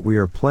point, but we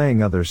are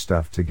playing other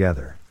stuff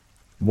together.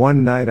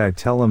 One night I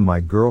tell him my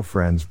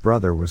girlfriend's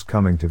brother was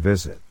coming to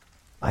visit.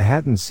 I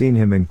hadn't seen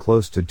him in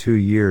close to 2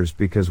 years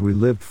because we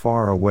lived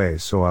far away,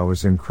 so I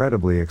was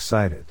incredibly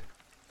excited.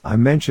 I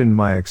mentioned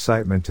my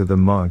excitement to the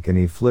Monk and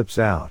he flips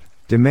out,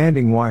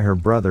 demanding why her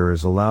brother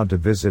is allowed to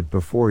visit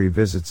before he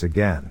visits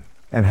again,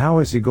 and how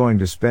is he going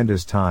to spend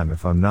his time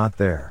if I'm not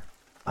there.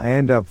 I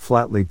end up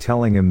flatly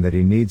telling him that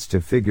he needs to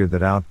figure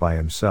that out by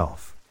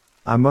himself.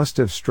 I must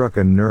have struck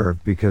a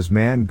nerve because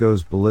man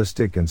goes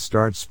ballistic and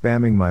starts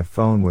spamming my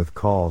phone with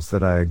calls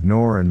that I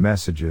ignore and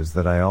messages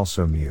that I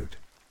also mute.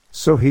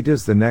 So he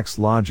does the next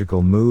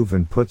logical move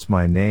and puts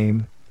my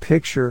name,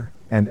 picture,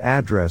 and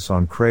address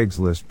on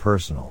Craigslist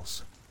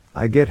personals.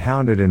 I get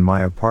hounded in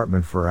my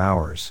apartment for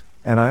hours,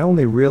 and I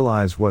only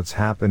realize what's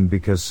happened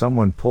because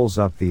someone pulls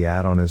up the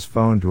ad on his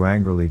phone to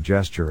angrily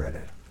gesture at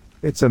it.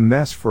 It's a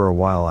mess for a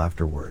while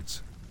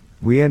afterwards.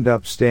 We end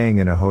up staying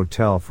in a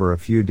hotel for a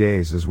few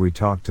days as we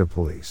talk to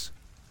police.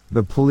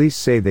 The police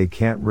say they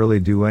can't really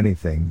do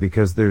anything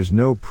because there's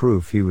no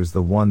proof he was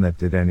the one that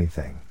did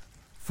anything.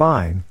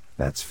 Fine,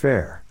 that's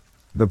fair.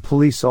 The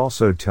police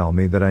also tell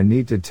me that I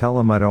need to tell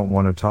him I don't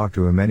want to talk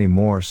to him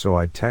anymore, so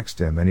I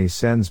text him and he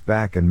sends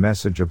back a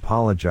message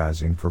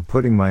apologizing for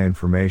putting my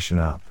information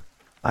up.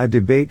 I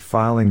debate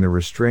filing the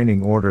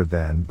restraining order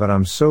then, but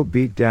I'm so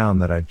beat down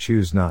that I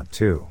choose not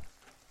to.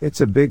 It's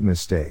a big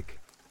mistake.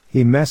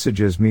 He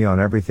messages me on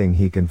everything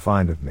he can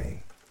find of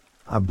me.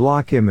 I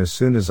block him as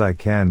soon as I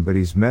can, but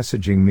he's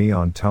messaging me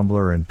on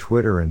Tumblr and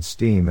Twitter and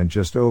Steam and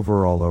just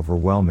overall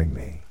overwhelming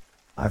me.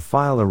 I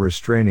file a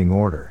restraining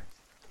order.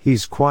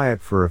 He's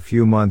quiet for a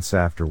few months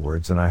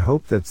afterwards and I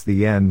hope that's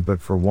the end, but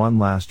for one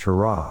last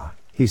hurrah,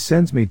 he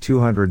sends me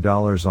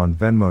 $200 on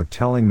Venmo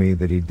telling me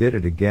that he did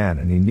it again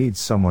and he needs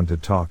someone to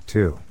talk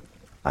to.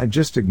 I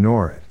just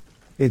ignore it.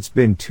 It's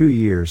been 2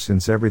 years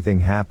since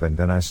everything happened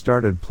and I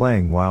started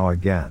playing WoW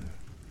again.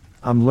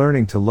 I'm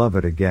learning to love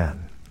it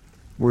again.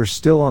 We're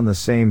still on the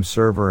same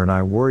server and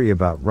I worry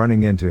about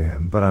running into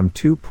him, but I'm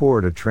too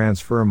poor to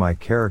transfer my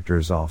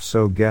characters off,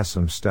 so guess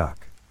I'm stuck.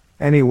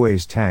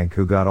 Anyways, Tank,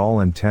 who got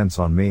all intense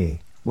on me,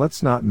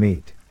 let's not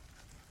meet.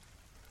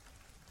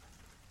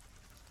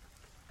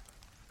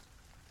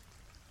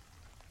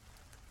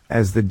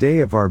 As the day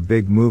of our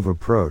big move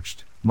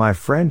approached, my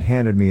friend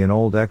handed me an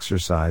old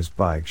exercise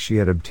bike she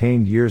had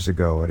obtained years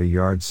ago at a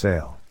yard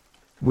sale.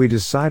 We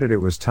decided it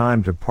was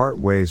time to part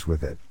ways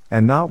with it,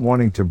 and not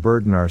wanting to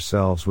burden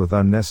ourselves with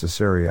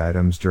unnecessary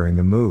items during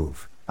the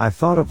move, I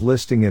thought of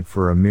listing it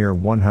for a mere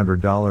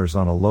 $100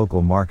 on a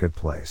local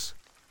marketplace.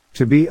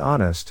 To be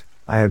honest,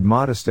 I had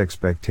modest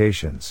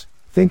expectations,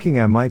 thinking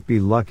I might be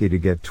lucky to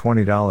get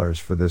 $20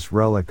 for this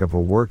relic of a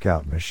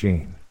workout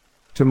machine.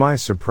 To my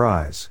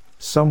surprise,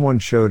 someone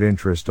showed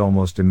interest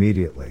almost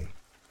immediately.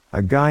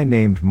 A guy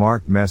named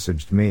Mark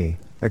messaged me,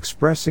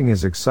 expressing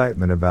his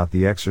excitement about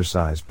the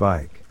exercise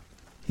bike.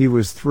 He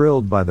was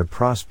thrilled by the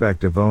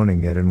prospect of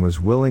owning it and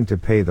was willing to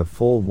pay the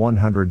full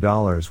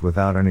 $100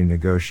 without any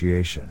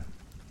negotiation.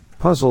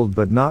 Puzzled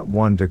but not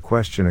one to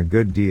question a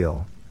good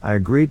deal, I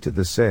agreed to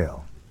the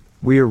sale.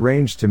 We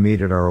arranged to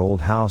meet at our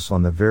old house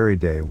on the very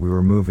day we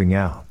were moving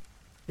out.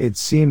 It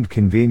seemed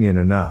convenient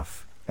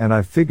enough, and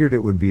I figured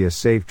it would be a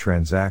safe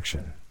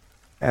transaction.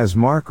 As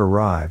Mark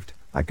arrived,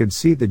 I could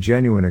see the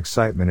genuine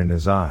excitement in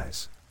his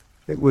eyes.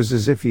 It was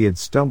as if he had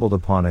stumbled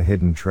upon a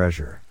hidden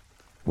treasure.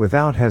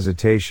 Without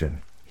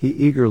hesitation, he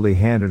eagerly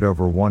handed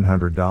over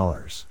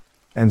 $100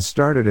 and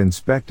started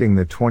inspecting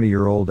the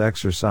 20-year-old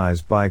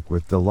exercise bike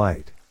with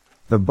delight.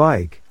 The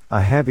bike, a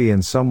heavy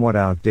and somewhat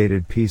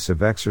outdated piece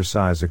of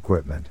exercise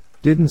equipment,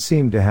 didn't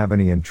seem to have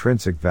any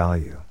intrinsic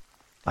value.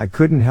 I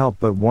couldn't help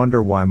but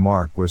wonder why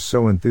Mark was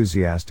so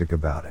enthusiastic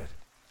about it.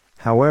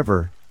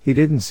 However, he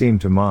didn't seem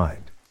to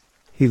mind.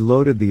 He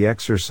loaded the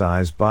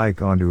exercise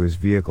bike onto his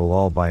vehicle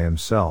all by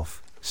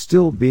himself,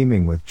 still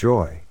beaming with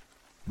joy.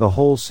 The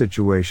whole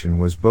situation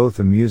was both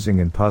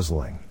amusing and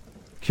puzzling.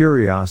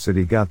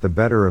 Curiosity got the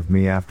better of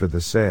me after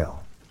the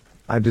sale.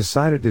 I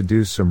decided to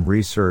do some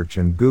research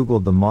and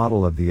Googled the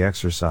model of the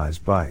exercise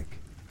bike.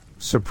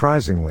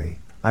 Surprisingly,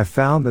 I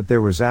found that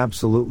there was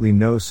absolutely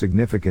no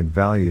significant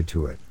value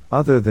to it,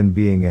 other than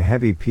being a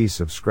heavy piece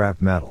of scrap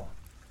metal.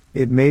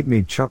 It made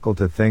me chuckle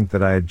to think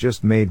that I had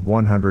just made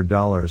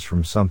 $100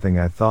 from something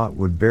I thought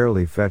would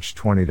barely fetch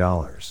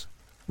 $20.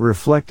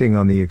 Reflecting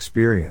on the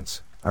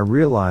experience, I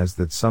realized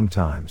that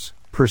sometimes,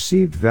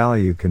 perceived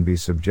value can be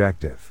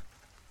subjective.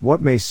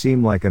 What may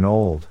seem like an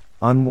old,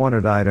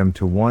 unwanted item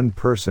to one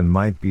person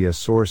might be a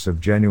source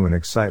of genuine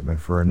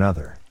excitement for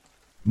another.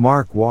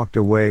 Mark walked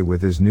away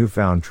with his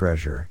newfound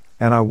treasure,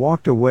 and I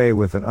walked away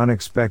with an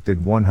unexpected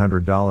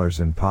 $100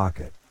 in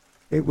pocket.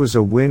 It was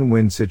a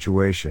win-win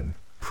situation,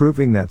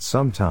 proving that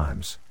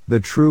sometimes, the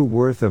true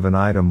worth of an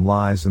item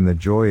lies in the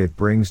joy it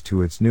brings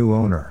to its new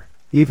owner,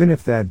 even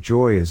if that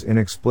joy is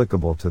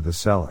inexplicable to the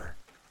seller.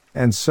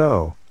 And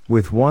so,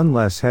 With one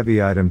less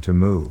heavy item to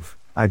move,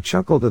 I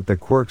chuckled at the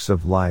quirks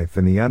of life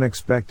and the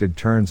unexpected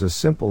turns a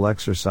simple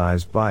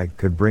exercise bike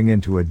could bring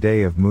into a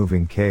day of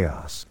moving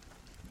chaos.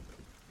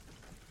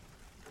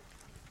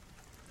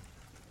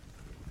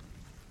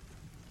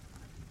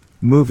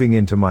 Moving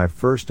into my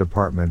first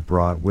apartment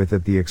brought with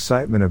it the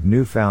excitement of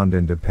newfound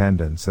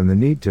independence and the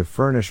need to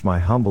furnish my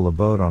humble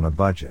abode on a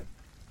budget.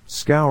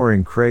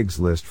 Scouring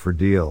Craigslist for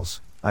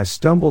deals, I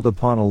stumbled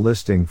upon a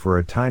listing for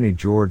a tiny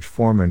George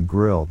Foreman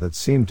grill that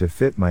seemed to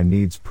fit my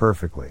needs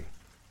perfectly.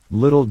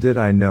 Little did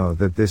I know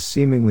that this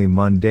seemingly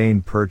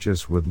mundane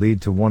purchase would lead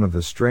to one of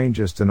the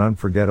strangest and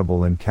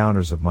unforgettable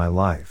encounters of my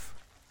life.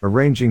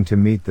 Arranging to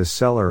meet the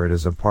seller at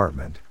his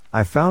apartment,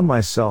 I found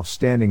myself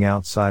standing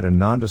outside a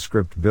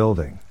nondescript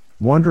building,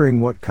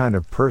 wondering what kind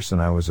of person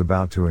I was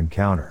about to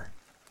encounter.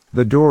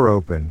 The door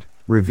opened,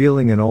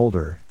 revealing an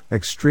older,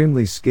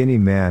 extremely skinny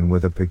man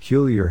with a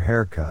peculiar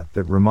haircut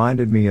that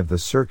reminded me of the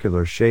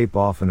circular shape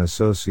often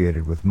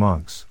associated with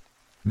monks.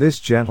 This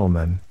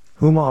gentleman,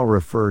 whom I'll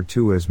refer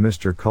to as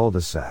Mr.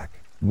 Cul-de-sac,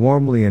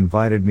 warmly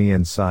invited me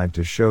inside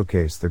to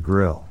showcase the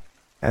grill.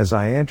 As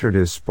I entered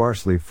his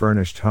sparsely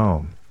furnished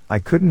home, I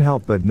couldn't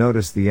help but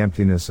notice the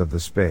emptiness of the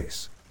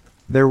space.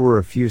 There were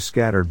a few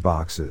scattered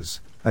boxes,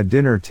 a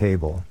dinner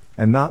table,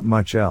 and not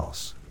much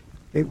else.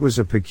 It was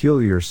a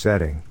peculiar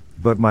setting,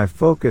 but my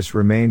focus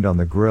remained on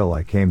the grill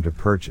I came to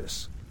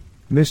purchase.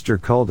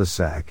 Mr.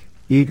 Cul-de-sac,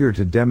 eager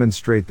to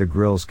demonstrate the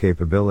grill's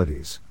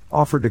capabilities,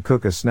 offered to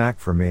cook a snack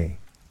for me.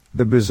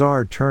 The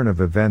bizarre turn of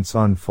events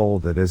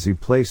unfolded as he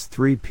placed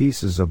 3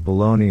 pieces of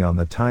bologna on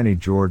the tiny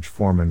George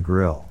Foreman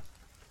grill.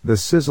 The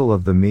sizzle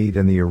of the meat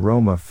and the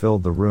aroma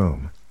filled the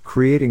room,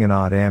 creating an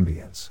odd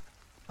ambience.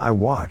 I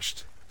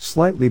watched,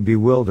 slightly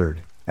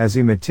bewildered, as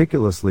he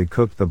meticulously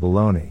cooked the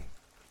bologna.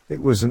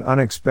 It was an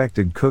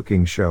unexpected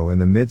cooking show in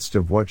the midst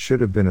of what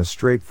should have been a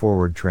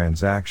straightforward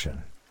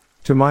transaction.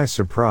 To my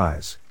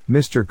surprise,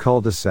 Mr.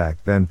 Cul-de-sac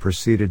then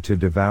proceeded to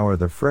devour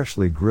the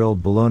freshly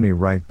grilled bologna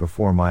right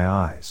before my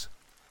eyes.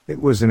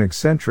 It was an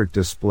eccentric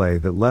display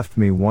that left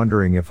me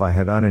wondering if I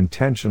had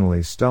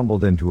unintentionally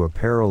stumbled into a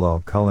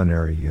parallel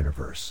culinary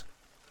universe.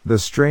 The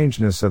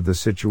strangeness of the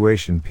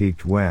situation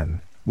peaked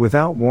when,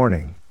 without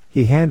warning,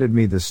 he handed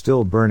me the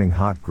still burning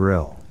hot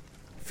grill.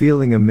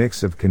 Feeling a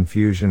mix of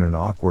confusion and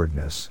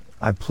awkwardness,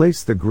 I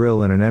placed the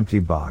grill in an empty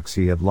box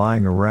he had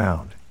lying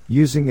around,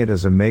 using it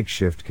as a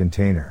makeshift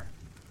container.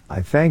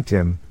 I thanked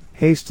him,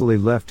 hastily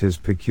left his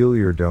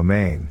peculiar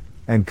domain,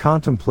 and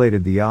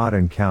contemplated the odd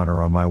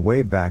encounter on my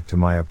way back to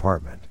my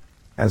apartment.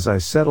 As I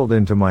settled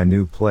into my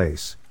new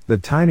place, the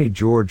tiny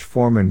George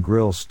Foreman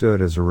grill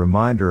stood as a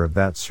reminder of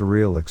that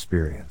surreal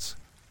experience.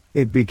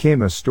 It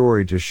became a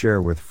story to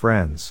share with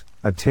friends,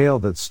 a tale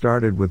that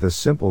started with a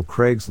simple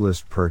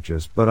Craigslist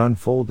purchase but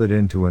unfolded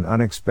into an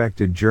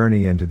unexpected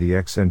journey into the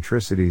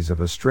eccentricities of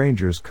a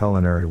stranger's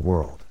culinary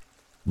world.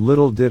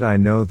 Little did I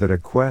know that a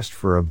quest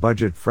for a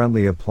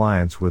budget-friendly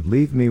appliance would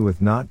leave me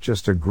with not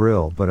just a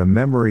grill but a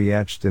memory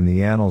etched in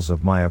the annals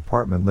of my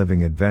apartment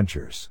living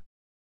adventures.